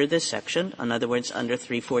institute under this section, in other words, under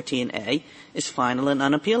 314A, is final and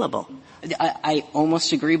unappealable. I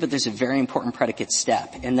almost agree, but there's a very important predicate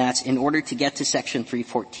step, and that's in order to get to Section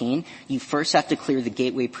 314, you first have to clear the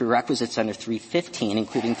gateway prerequisites under 315,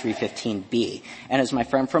 including 315B. And as my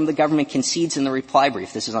friend from the government concedes in the reply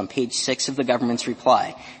brief, this is on page 6 of the government's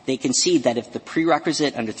reply, they concede that if the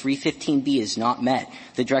prerequisite under 315B is not met,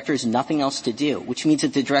 the director has nothing else to do, which means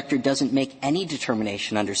that the director doesn't make any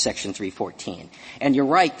determination under Section 314. And you're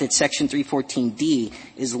right that Section 314D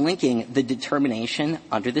is linking the determination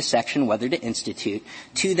under the section whether to institute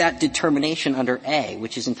to that determination under A,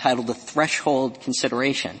 which is entitled the threshold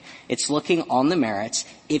consideration. It's looking on the merits.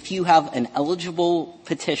 If you have an eligible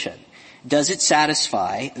petition, does it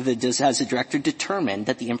satisfy has the director determined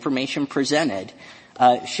that the information presented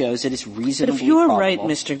shows that it's reasonably But if you're probable. right,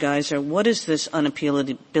 Mr. Geiser, what does this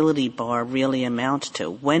unappealability bar really amount to?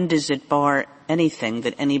 When does it bar anything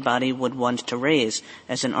that anybody would want to raise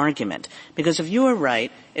as an argument? Because if you're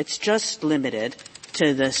right, it's just limited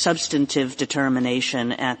to the substantive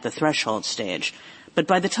determination at the threshold stage. But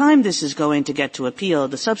by the time this is going to get to appeal,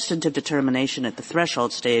 the substantive determination at the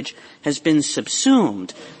threshold stage has been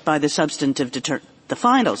subsumed by the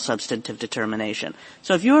final substantive determination.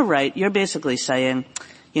 So if you're right, you're basically saying,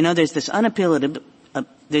 there's this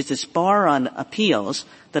there's this bar on appeals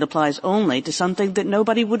that applies only to something that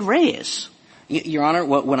nobody would raise. Your Honor,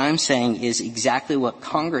 what I'm saying is exactly what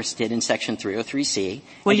Congress did in Section 303C.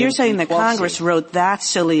 Well, you're saying that Congress wrote that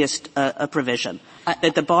silliest provision,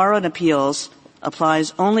 that the bar on appeals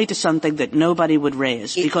applies only to something that nobody would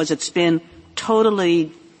raise because it's been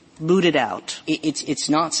totally mooted out. It's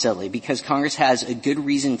not silly because Congress has a good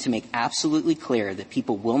reason to make absolutely clear that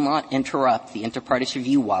people will not interrupt the inter-partes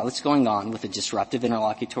review while it's going on with a disruptive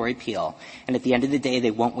interlocutory appeal. And at the end of the day,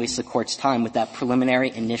 they won't waste the court's time with that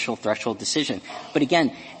preliminary initial threshold decision. But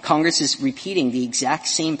again, Congress is repeating the exact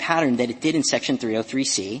same pattern that it did in Section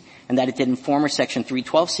 303C and that it did in former Section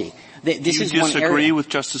 312C. Do you disagree with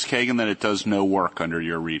Justice Kagan that it does no work under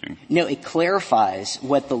your reading? No, it clarifies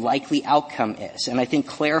what the likely outcome is, and I think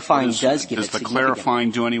clarifying does give it significance. Does the clarifying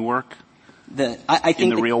do any work? I think in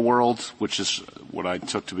the real world, which is what I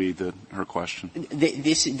took to be her question.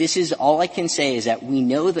 This is all I can say is that we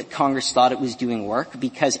know that Congress thought it was doing work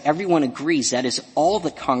because everyone agrees that is all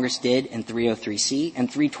that Congress did in 303C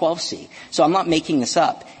and 312C. So I'm not making this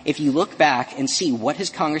up. If you look back and see what has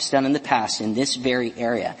Congress done in the past in this very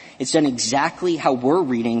area, it's done exactly how we're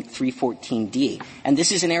reading 314D. And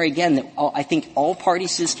this is an area, again, that I think all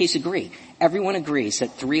parties to this case agree. Everyone agrees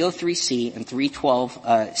that 303C and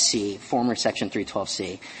 312C, former Section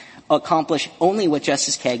 312C, accomplish only what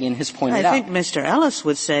Justice Kagan has pointed out. I think Mr. Ellis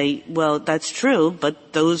would say, well, that's true,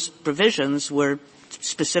 but those provisions were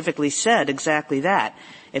specifically said exactly that.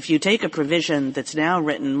 If you take a provision that's now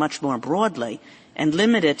written much more broadly and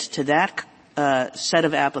limit it to that set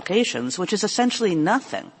of applications, which is essentially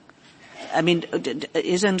nothing, I mean,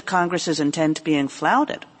 isn't Congress's intent being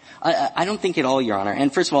flouted? I don't think at all, Your Honor.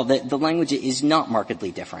 And first of all, the language is not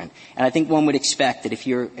markedly different. And I think one would expect that if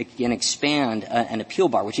you're going to expand an appeal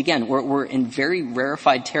bar, which again, we're in very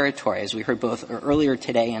rarefied territory, as we heard both earlier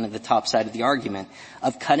today and at the top side of the argument,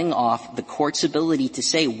 of cutting off the court's ability to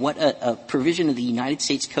say what a provision of the United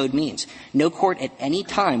States Code means. No court at any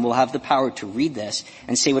time will have the power to read this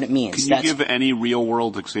and say what it means. Can you give any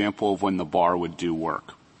real-world example of when the bar would do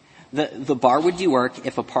work? The bar would do work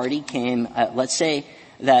if a party came, let's say,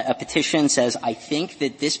 that a petition says, I think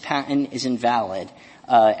that this patent is invalid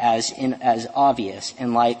as obvious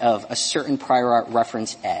in light of a certain prior art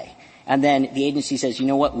reference A. And then the agency says, you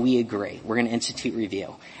know what, we agree. We're going to institute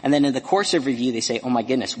review. And then in the course of review, they say, oh my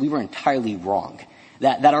goodness, we were entirely wrong.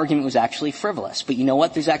 That argument was actually frivolous. But you know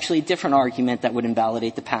what, there's actually a different argument that would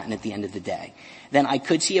invalidate the patent at the end of the day. Then I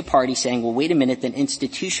could see a party saying, well, wait a minute, then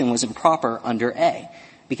institution was improper under A,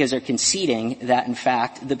 because they're conceding that, in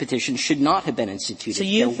fact, the petition should not have been instituted. So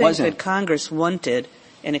you think that Congress wanted,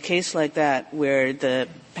 in a case like that where the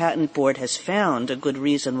patent board has found a good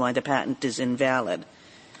reason why the patent is invalid,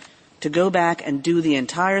 to go back and do the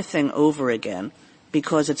entire thing over again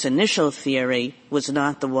because its initial theory was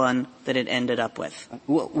not the one that it ended up with?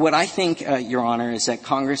 What I think, Your Honor, is that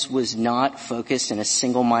Congress was not focused in a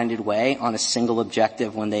single-minded way on a single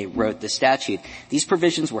objective when they wrote the statute. These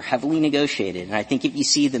provisions were heavily negotiated, and I think if you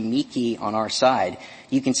see the Miki on our side,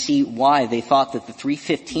 you can see why they thought that the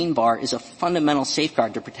 315 bar is a fundamental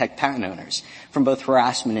safeguard to protect patent owners from both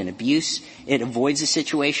harassment and abuse. It avoids a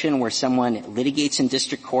situation where someone litigates in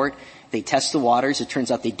district court They test the waters. It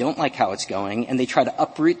turns out they don't like how it's going, and they try to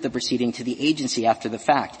uproot the proceeding to the agency after the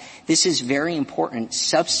fact. This is very important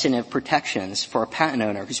substantive protections for a patent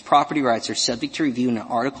owner whose property rights are subject to review in an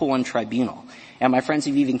Article I tribunal. And my friends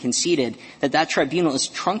have even conceded that that tribunal is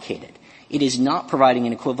truncated. It is not providing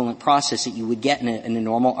an equivalent process that you would get in a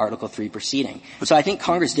normal Article III proceeding. So I think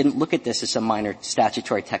Congress didn't look at this as a minor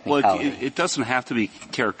statutory technicality. Well, it doesn't have to be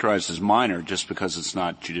characterized as minor just because it's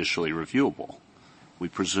not judicially reviewable. We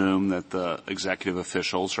presume that the executive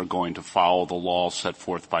officials are going to follow the law set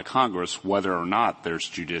forth by Congress whether or not there's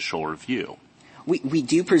judicial review. We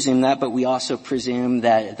do presume that, but we also presume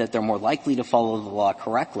that they're more likely to follow the law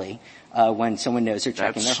correctly when someone knows they're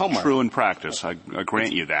checking their homework. That's true in practice. I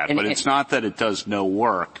grant you that. But it's not that it does no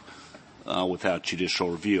work without judicial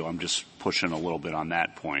review. I'm just pushing a little bit on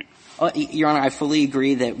that point. Your Honor, I fully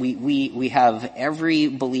agree that we have every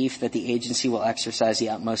belief that the agency will exercise the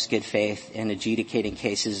utmost good faith in adjudicating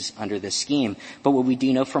cases under this scheme. But what we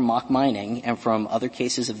do know from mock mining and from other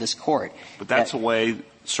cases of this court. But that's a way,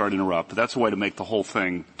 sorry to interrupt, but that's a way to make the whole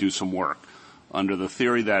thing do some work. Under the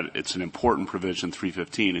theory that it's an important provision,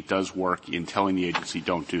 315, it does work in telling the agency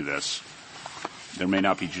don't do this. There may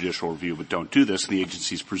not be judicial review, but don't do this, and the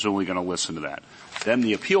agency's presumably going to listen to that. Then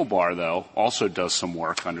the appeal bar, though, also does some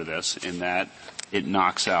work under this in that it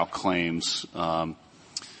knocks out claims.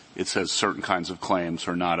 It says certain kinds of claims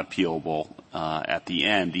are not appealable at the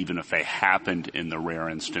end, even if they happened in the rare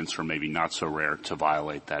instance or maybe not so rare to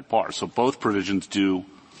violate that bar. So both provisions do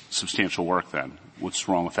substantial work then. What's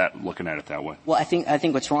wrong with that, looking at it that way? Well, I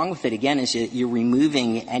think what's wrong with it, again, is that you're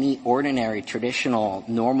removing any ordinary, traditional,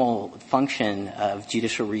 normal function of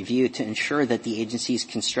judicial review to ensure that the agency is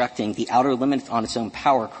constructing the outer limit on its own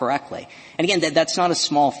power correctly. And again, that's not a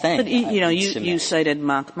small thing. But, you cited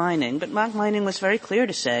mock mining, but mock mining was very clear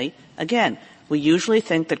to say, again, we usually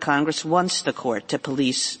think that Congress wants the court to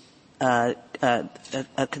police a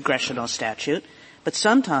congressional statute. But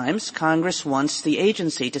sometimes Congress wants the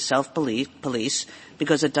agency to self-police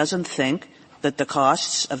because it doesn't think that the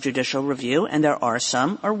costs of judicial review, and there are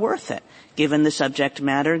some, are worth it, given the subject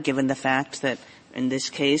matter, given the fact that in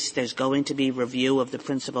this case there's going to be review of the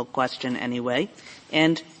principal question anyway.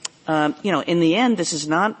 And, in the end, this is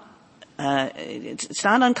not, it's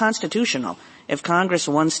not unconstitutional if Congress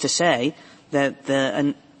wants to say that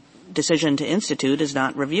the decision to institute is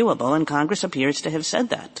not reviewable, and Congress appears to have said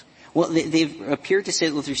that. Well, they've appeared to say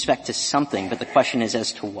it with respect to something, but the question is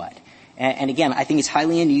as to what. And again, I think it's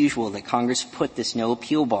highly unusual that Congress put this no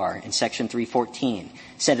appeal bar in Section 314,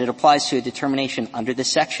 said it applies to a determination under this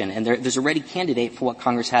section, and there's a ready candidate for what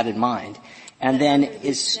Congress had in mind. And then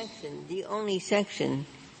is the only section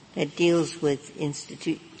that deals with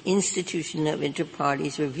institution of inter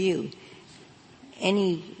partes review.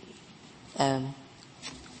 Any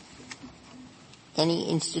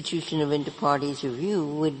institution of inter partes review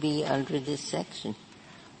would be under this section,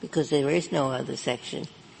 because there is no other section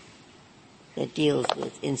that deals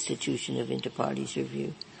with institution of inter partes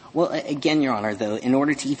review. Well, again, Your Honor, though, in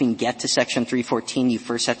order to even get to Section 314, you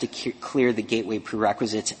first have to clear the gateway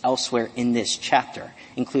prerequisites elsewhere in this chapter,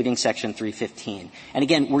 including Section 315. And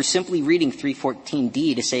again, we're simply reading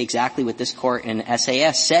 314D to say exactly what this Court in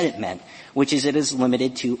SAS said it meant, which is it is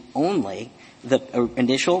limited to only the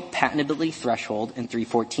initial patentability threshold in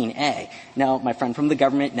 314A. Now, my friend from the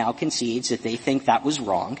government now concedes that they think that was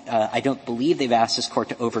wrong. I don't believe they've asked this Court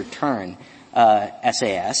to overturn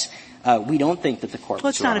SAS. We don't think that the Court was wrong. Well,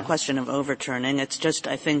 it's not a question of overturning. It's just,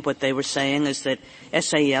 I think what they were saying is that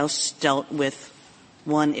SAS dealt with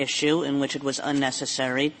one issue in which it was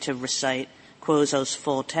unnecessary to recite Quozo's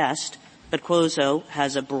full test, but Quozo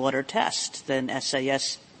has a broader test than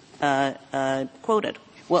SAS quoted.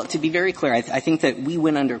 Well, to be very clear, I think that we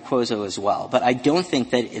went under Quozo as well, but I don't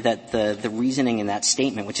think that the reasoning in that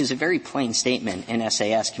statement, which is a very plain statement in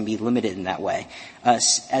SAS, can be limited in that way.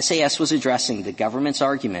 SAS was addressing the government's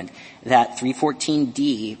argument that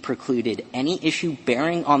 314D precluded any issue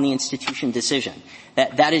bearing on the institution decision.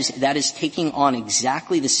 That is taking on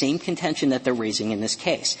exactly the same contention that they're raising in this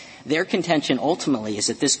case. Their contention ultimately is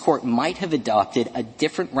that this Court might have adopted a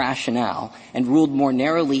different rationale and ruled more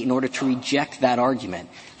narrowly in order to reject that argument.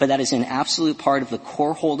 But that is an absolute part of the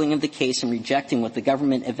core holding of the case and rejecting what the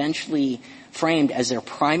government eventually framed as their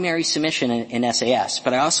primary submission in SAS.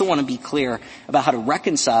 But I also want to be clear about how to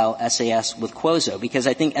reconcile SAS with Quozo, because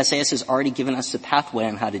I think SAS has already given us the pathway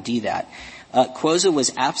on how to do that. Quozo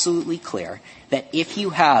was absolutely clear that if you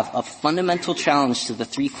have a fundamental challenge to the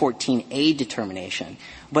 314A determination,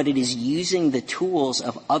 but it is using the tools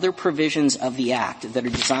of other provisions of the Act that are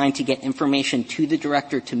designed to get information to the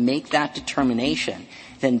director to make that determination,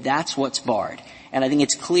 then that's what's barred. And I think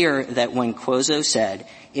it's clear that when Quozo said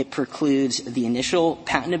it precludes the initial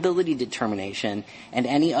patentability determination and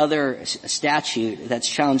any other statute that's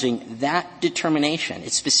challenging that determination,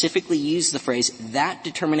 it specifically used the phrase that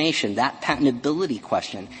determination, that patentability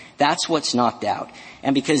question, that's what's knocked out.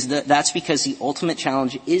 And that's because the ultimate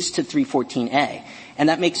challenge is to 314A. And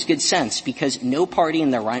that makes good sense because no party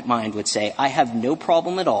in their right mind would say, I have no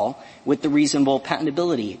problem at all with the reasonable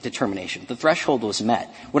patentability determination. The threshold was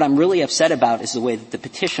met. What I'm really upset about is the way that the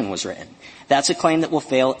petition was written. That's a claim that will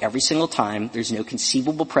fail every single time. There's no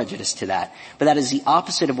conceivable prejudice to that. But that is the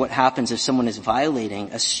opposite of what happens if someone is violating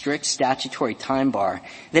a strict statutory time bar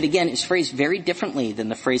that, again, is phrased very differently than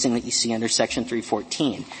the phrasing that you see under Section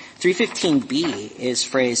 314. 315B is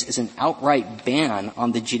phrased as an outright ban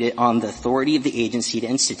on the authority of the agency to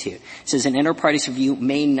institute. It says an inter-parties review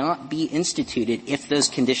may not be instituted if those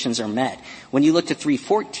conditions are met. When you look to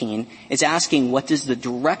 314, it's asking what does the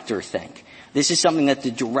director think? This is something that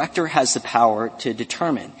the director has the power to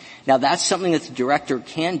determine. Now, that's something that the director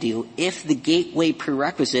can do if the gateway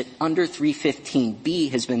prerequisite under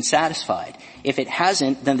 315B has been satisfied. If it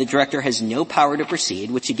hasn't, then the director has no power to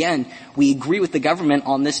proceed, which, again, we agree with the government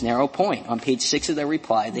on this narrow point. On page 6 of their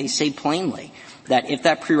reply, they say plainly that if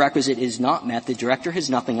that prerequisite is not met, the director has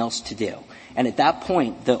nothing else to do. And at that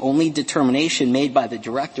point, the only determination made by the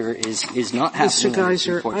director is not happening under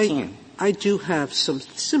 314. I do have some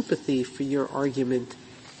sympathy for your argument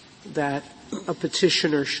that a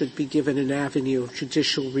petitioner should be given an avenue of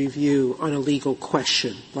judicial review on a legal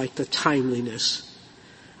question, like the timeliness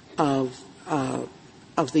of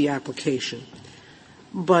the application.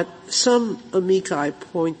 But some amici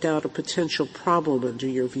point out a potential problem under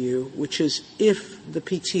your view, which is if the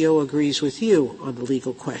PTO agrees with you on the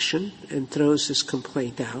legal question and throws this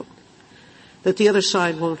complaint out, that the other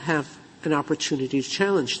side won't have an opportunity to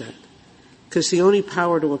challenge that. Because the only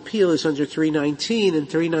power to appeal is under 319, and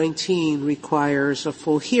 319 requires a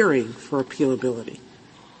full hearing for appealability.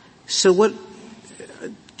 So what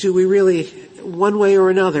do we really, one way or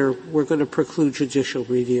another, we're going to preclude judicial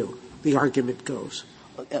review, the argument goes,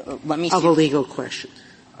 of a legal question.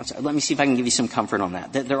 Let me see if I can give you some comfort on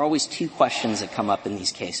that. There are always two questions that come up in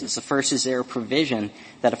these cases. The first is there a provision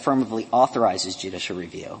that affirmatively authorizes judicial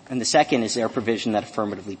review? And the second is there a provision that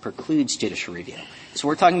affirmatively precludes judicial review? So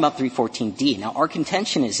we're talking about 314D. Now, our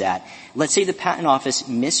contention is that, let's say the Patent Office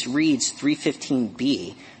misreads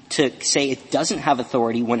 315B to say it doesn't have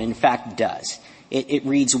authority when it in fact does. It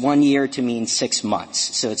reads 1 year to mean 6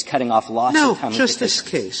 months. So it's cutting off lots of time. No, just this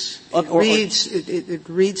case. It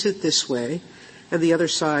reads it this way. And the other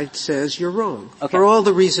side says you're wrong for all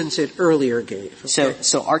the reasons it earlier gave. Okay?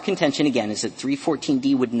 So our contention again is that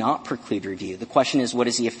 314D would not preclude review. The question is what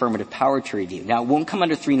is the affirmative power to review? Now it won't come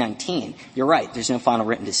under 319. You're right. There's no final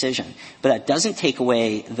written decision. But that doesn't take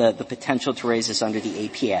away the potential to raise this under the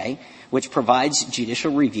APA, which provides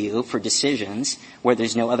judicial review for decisions where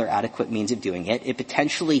there's no other adequate means of doing it. It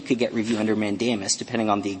potentially could get review under mandamus depending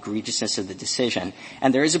on the egregiousness of the decision.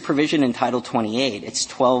 And there is a provision in Title 28. It's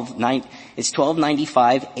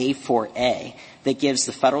 1295A4A that gives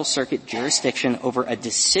the Federal Circuit jurisdiction over a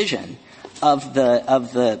decision of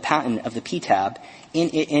the patent of the PTAB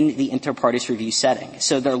in the inter-parties review setting.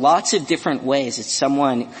 So there are lots of different ways that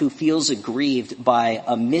someone who feels aggrieved by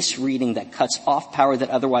a misreading that cuts off power that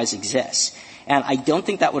otherwise exists. And I don't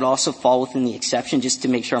think that would also fall within the exception, just to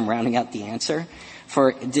make sure I'm rounding out the answer,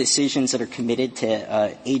 for decisions that are committed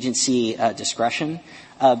to agency discretion.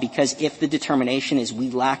 Because if the determination is we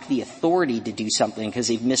lack the authority to do something because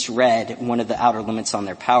they've misread one of the outer limits on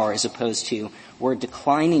their power, as opposed to we're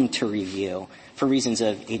declining to review for reasons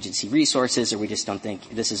of agency resources or we just don't think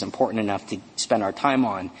this is important enough to spend our time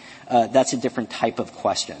on, that's a different type of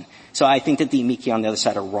question. So I think that the amici on the other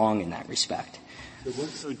side are wrong in that respect. So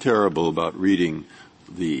what's so terrible about reading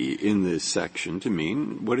in this section to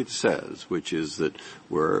mean what it says, which is that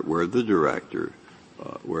where the director,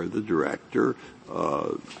 what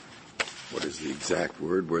is the exact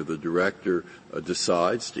word, where the director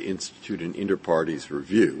decides to institute an inter-parties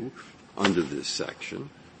review under this section,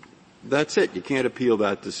 that's it. You can't appeal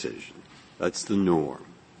that decision. That's the norm.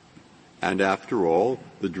 And after all,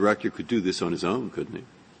 the director could do this on his own, couldn't he?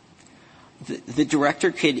 The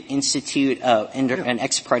director could institute an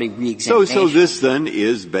ex parte reexamination. So this then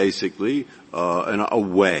is basically a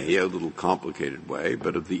way, a little complicated way,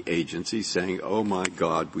 but of the agency saying, oh my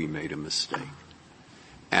God, we made a mistake.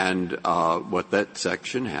 And what that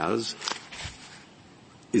section has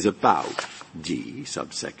is about D,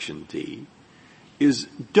 subsection D, is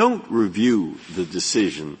don't review the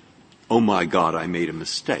decision, oh my God, I made a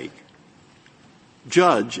mistake.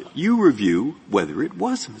 Judge, you review whether it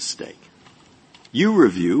was a mistake. You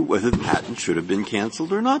review whether the patent should have been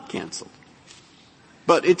canceled or not canceled.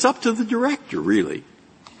 But it's up to the director, really,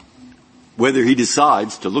 whether he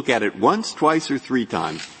decides to look at it once, twice, or 3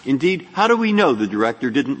 times. Indeed, how do we know the director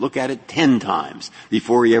didn't look at it 10 times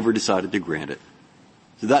before he ever decided to grant it?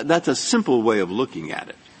 So that's a simple way of looking at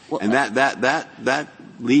it. Well, and that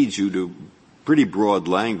leads you to pretty broad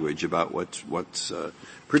language about what's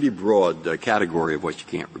pretty broad category of what you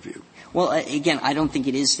can't review. Well, again, I don't think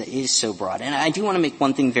it is so broad. And I do want to make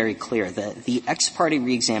one thing very clear. The ex parte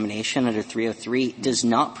reexamination under 303 does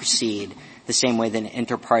not proceed the same way that an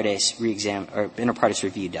inter partes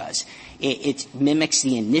review does. It mimics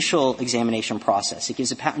the initial examination process. It gives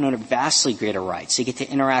the patent owner vastly greater rights. They get to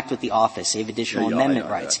interact with the office. They have additional amendment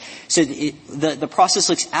rights. So the process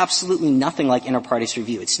looks absolutely nothing like inter partes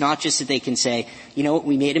review. It's not just that they can say, you know what,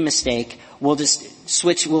 we made a mistake. We'll just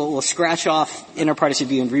switch, we'll scratch off inter partes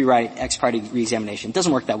review and rewrite ex parte reexamination. It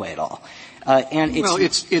doesn't work that way at all.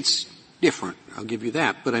 It's different. I'll give you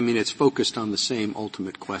that. But I mean, it's focused on the same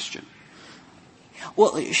ultimate question.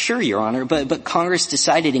 Well, sure, Your Honor, but Congress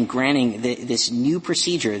decided in granting this new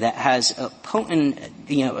procedure that has a potent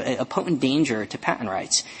danger to patent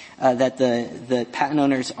rights, that the patent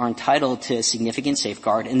owners are entitled to a significant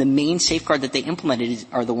safeguard, and the main safeguard that they implemented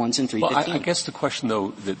are the ones in 315. Well, I guess the question,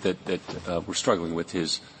 though, that we're struggling with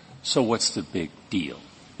is, so what's the big deal?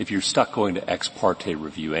 If you're stuck going to ex parte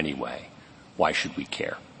review anyway, why should we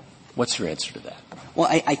care? What's your answer to that? Well,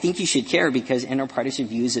 I think you should care because inter partes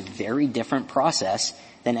review is a very different process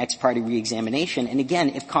than ex parte reexamination. And again,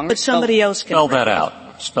 if Congress — But somebody else can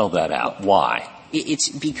 — Spell that out. Why? It's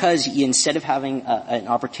because instead of having an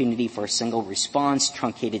opportunity for a single response,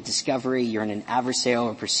 truncated discovery, you're in an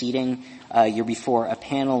adversarial proceeding, you're before a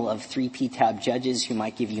panel of 3 PTAB judges who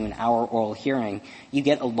might give you an hour oral hearing, you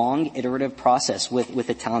get a long iterative process with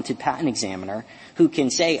a talented patent examiner who can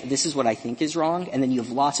say, this is what I think is wrong, and then you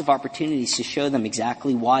have lots of opportunities to show them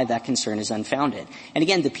exactly why that concern is unfounded. And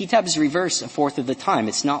again, the PTAB is reversed a fourth of the time.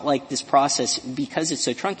 It's not like this process, because it's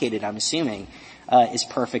so truncated, I'm assuming, is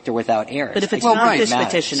perfect or without errors. But if it's not this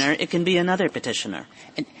petitioner, it can be another petitioner.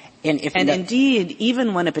 And indeed,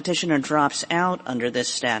 even when a petitioner drops out under this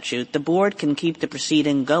statute, the board can keep the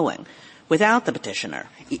proceeding going without the petitioner.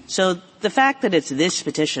 So the fact that it's this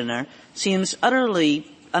petitioner seems utterly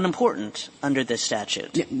unimportant under this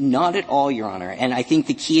statute. Not at all, Your Honor. And I think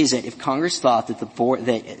the key is that if Congress thought that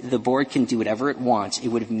the board can do whatever it wants, it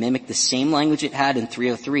would have mimicked the same language it had in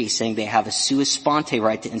 303, saying they have a sua sponte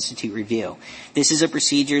right to institute review. This is a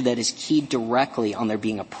procedure that is keyed directly on there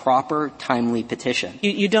being a proper, timely petition.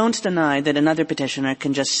 You don't deny that another petitioner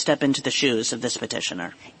can just step into the shoes of this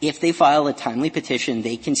petitioner. If they file a timely petition,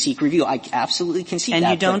 they can seek review. I absolutely concede that.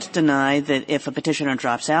 And you don't deny that if a petitioner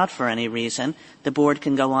drops out for any reason, the board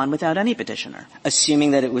can go on without any petitioner.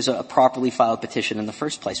 Assuming that it was a properly filed petition in the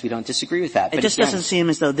first place. We don't disagree with that. It just doesn't seem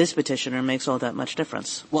as though this petitioner makes all that much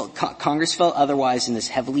difference. Well, Congress felt otherwise in this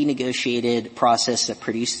heavily negotiated process that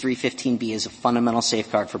produced 315B as a fundamental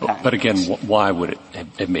safeguard for patent. But again, why would it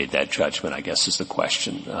have made that judgment, I guess, is the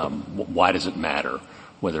question. Why does it matter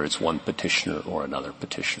whether it's one petitioner or another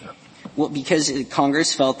petitioner? Well, because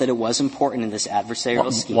Congress felt that it was important in this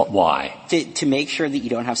adversarial scheme. Why? To make sure that you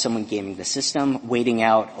don't have someone gaming the system, waiting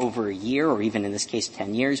out over a year or even in this case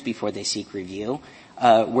 10 years before they seek review,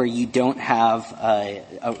 where you don't have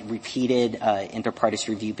repeated inter partes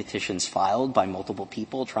review petitions filed by multiple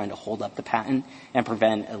people trying to hold up the patent and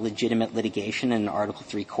prevent a legitimate litigation in an Article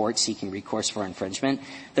III court seeking recourse for infringement.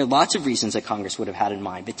 There are lots of reasons that Congress would have had in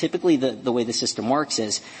mind, but typically the way the system works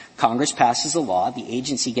is Congress passes a law, the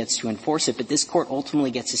agency gets to enforce it, but this court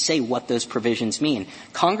ultimately gets to say what those provisions mean.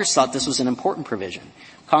 Congress thought this was an important provision.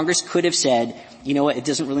 Congress could have said, you know what, it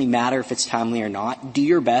doesn't really matter if it's timely or not. Do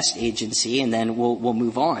your best, agency, and then we'll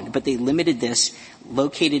move on. But they limited this,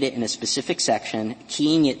 located it in a specific section,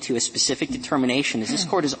 keying it to a specific determination, as this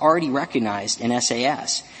Court has already recognized in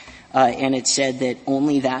SAS. And it said that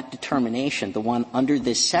only that determination, the one under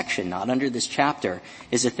this section, not under this chapter,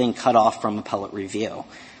 is a thing cut off from appellate review.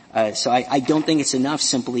 So I don't think it's enough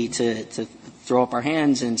simply to throw up our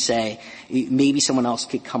hands and say maybe someone else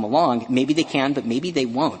could come along. Maybe they can, but maybe they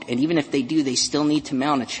won't. And even if they do, they still need to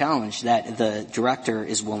mount a challenge that the director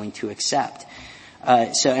is willing to accept.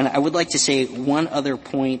 And I would like to say one other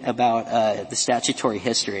point about the statutory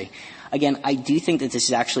history. Again, I do think that this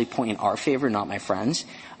is actually a point in our favor, not my friends.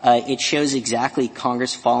 It shows exactly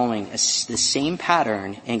Congress following the same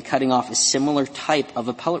pattern and cutting off a similar type of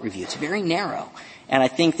appellate review. It's very narrow. And I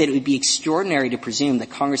think that it would be extraordinary to presume that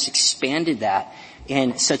Congress expanded that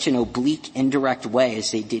in such an oblique, indirect way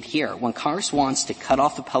as they did here. When Congress wants to cut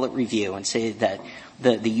off appellate review and say that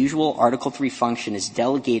the usual Article III function is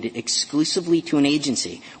delegated exclusively to an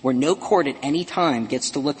agency where no court at any time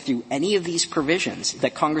gets to look through any of these provisions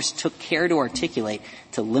that Congress took care to articulate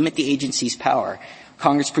to limit the agency's power,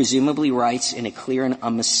 Congress presumably writes in a clear and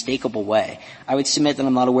unmistakable way. I would submit that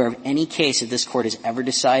I'm not aware of any case that this Court has ever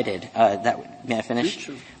decided may I finish?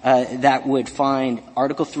 That would find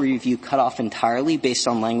Article III review cut off entirely based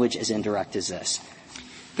on language as indirect as this.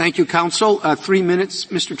 Thank you, counsel. 3 minutes,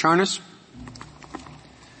 Mr. Charnas.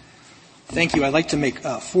 Thank you. I'd like to make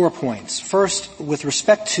 4 points. First, with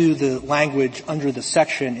respect to the language under the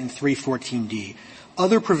section in 314D,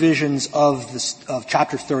 other provisions of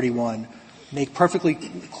Chapter 31 make perfectly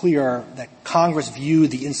clear that Congress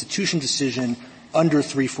viewed the institution decision under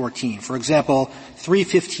 314. For example,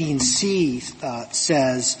 315C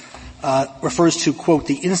refers to, quote,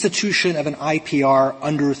 the institution of an IPR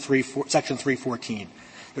under Section 314.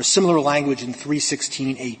 There's similar language in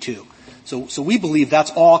 316A2. So we believe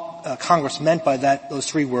that's all Congress meant by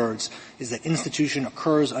those 3 words, is that institution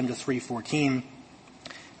occurs under 314.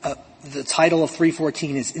 The title of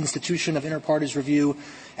 314 is Institution of Inter-Parties Review,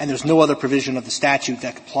 and there's no other provision of the statute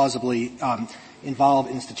that could plausibly involve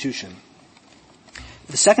institution.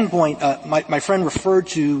 The second point, my friend referred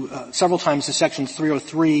to several times to Section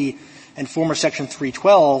 303 and former Section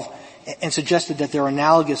 312 and suggested that they're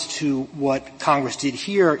analogous to what Congress did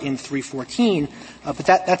here in 314, but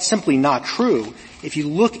that's simply not true. If you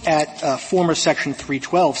look at former Section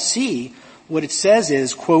 312C, what it says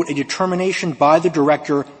is, quote, a determination by the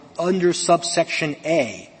director under subsection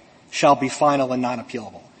A shall be final and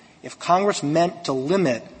non-appealable. If Congress meant to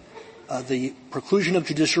limit the preclusion of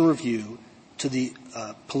judicial review to the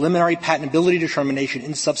preliminary patentability determination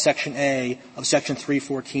in subsection A of Section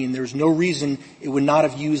 314, there's no reason it would not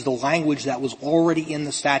have used the language that was already in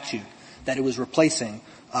the statute that it was replacing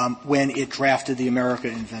when it drafted the America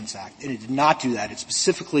Invents Act. And it did not do that. It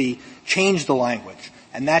specifically changed the language,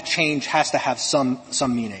 and that change has to have some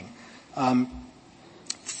meaning.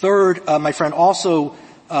 Third, my friend also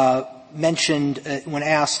mentioned when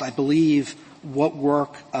asked, I believe, what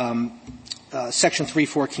work Section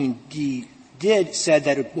 314D said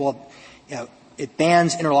that it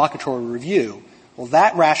bans interlocutory review. Well,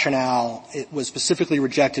 that rationale was specifically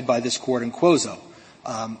rejected by this Court in Quozo,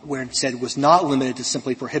 where it said it was not limited to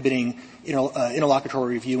simply prohibiting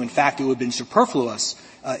interlocutory review. In fact, it would have been superfluous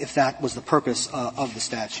if that was the purpose of the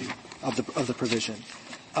statute, of the provision.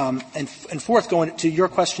 And fourth, going to your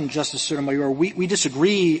question, Justice Sotomayor, we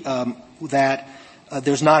disagree that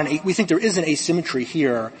there's not we think there is an asymmetry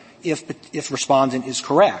here if respondent is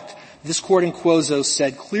correct. This Court in Quozo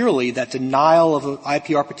said clearly that denial of an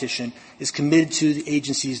IPR petition is committed to the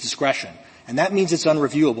agency's discretion, and that means it's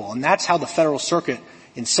unreviewable. And that's how the Federal Circuit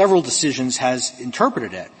in several decisions has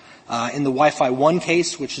interpreted it. In the Wi-Fi 1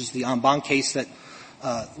 case, which is the en banc case that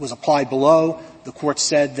was applied below, the Court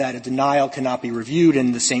said that a denial cannot be reviewed.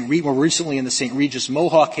 In the more recently in the St. Regis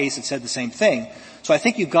Mohawk case, it said the same thing. So I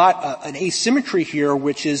think you've got an asymmetry here,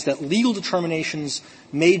 which is that legal determinations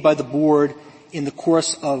made by the board in the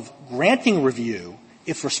course of granting review,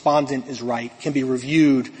 if respondent is right, can be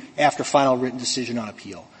reviewed after final written decision on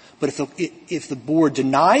appeal. But if the board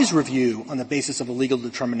denies review on the basis of a legal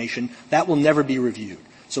determination, that will never be reviewed.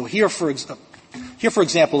 So here, for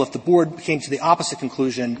example, if the board came to the opposite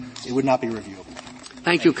conclusion, it would not be reviewable.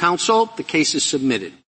 Thank you, counsel. The case is submitted.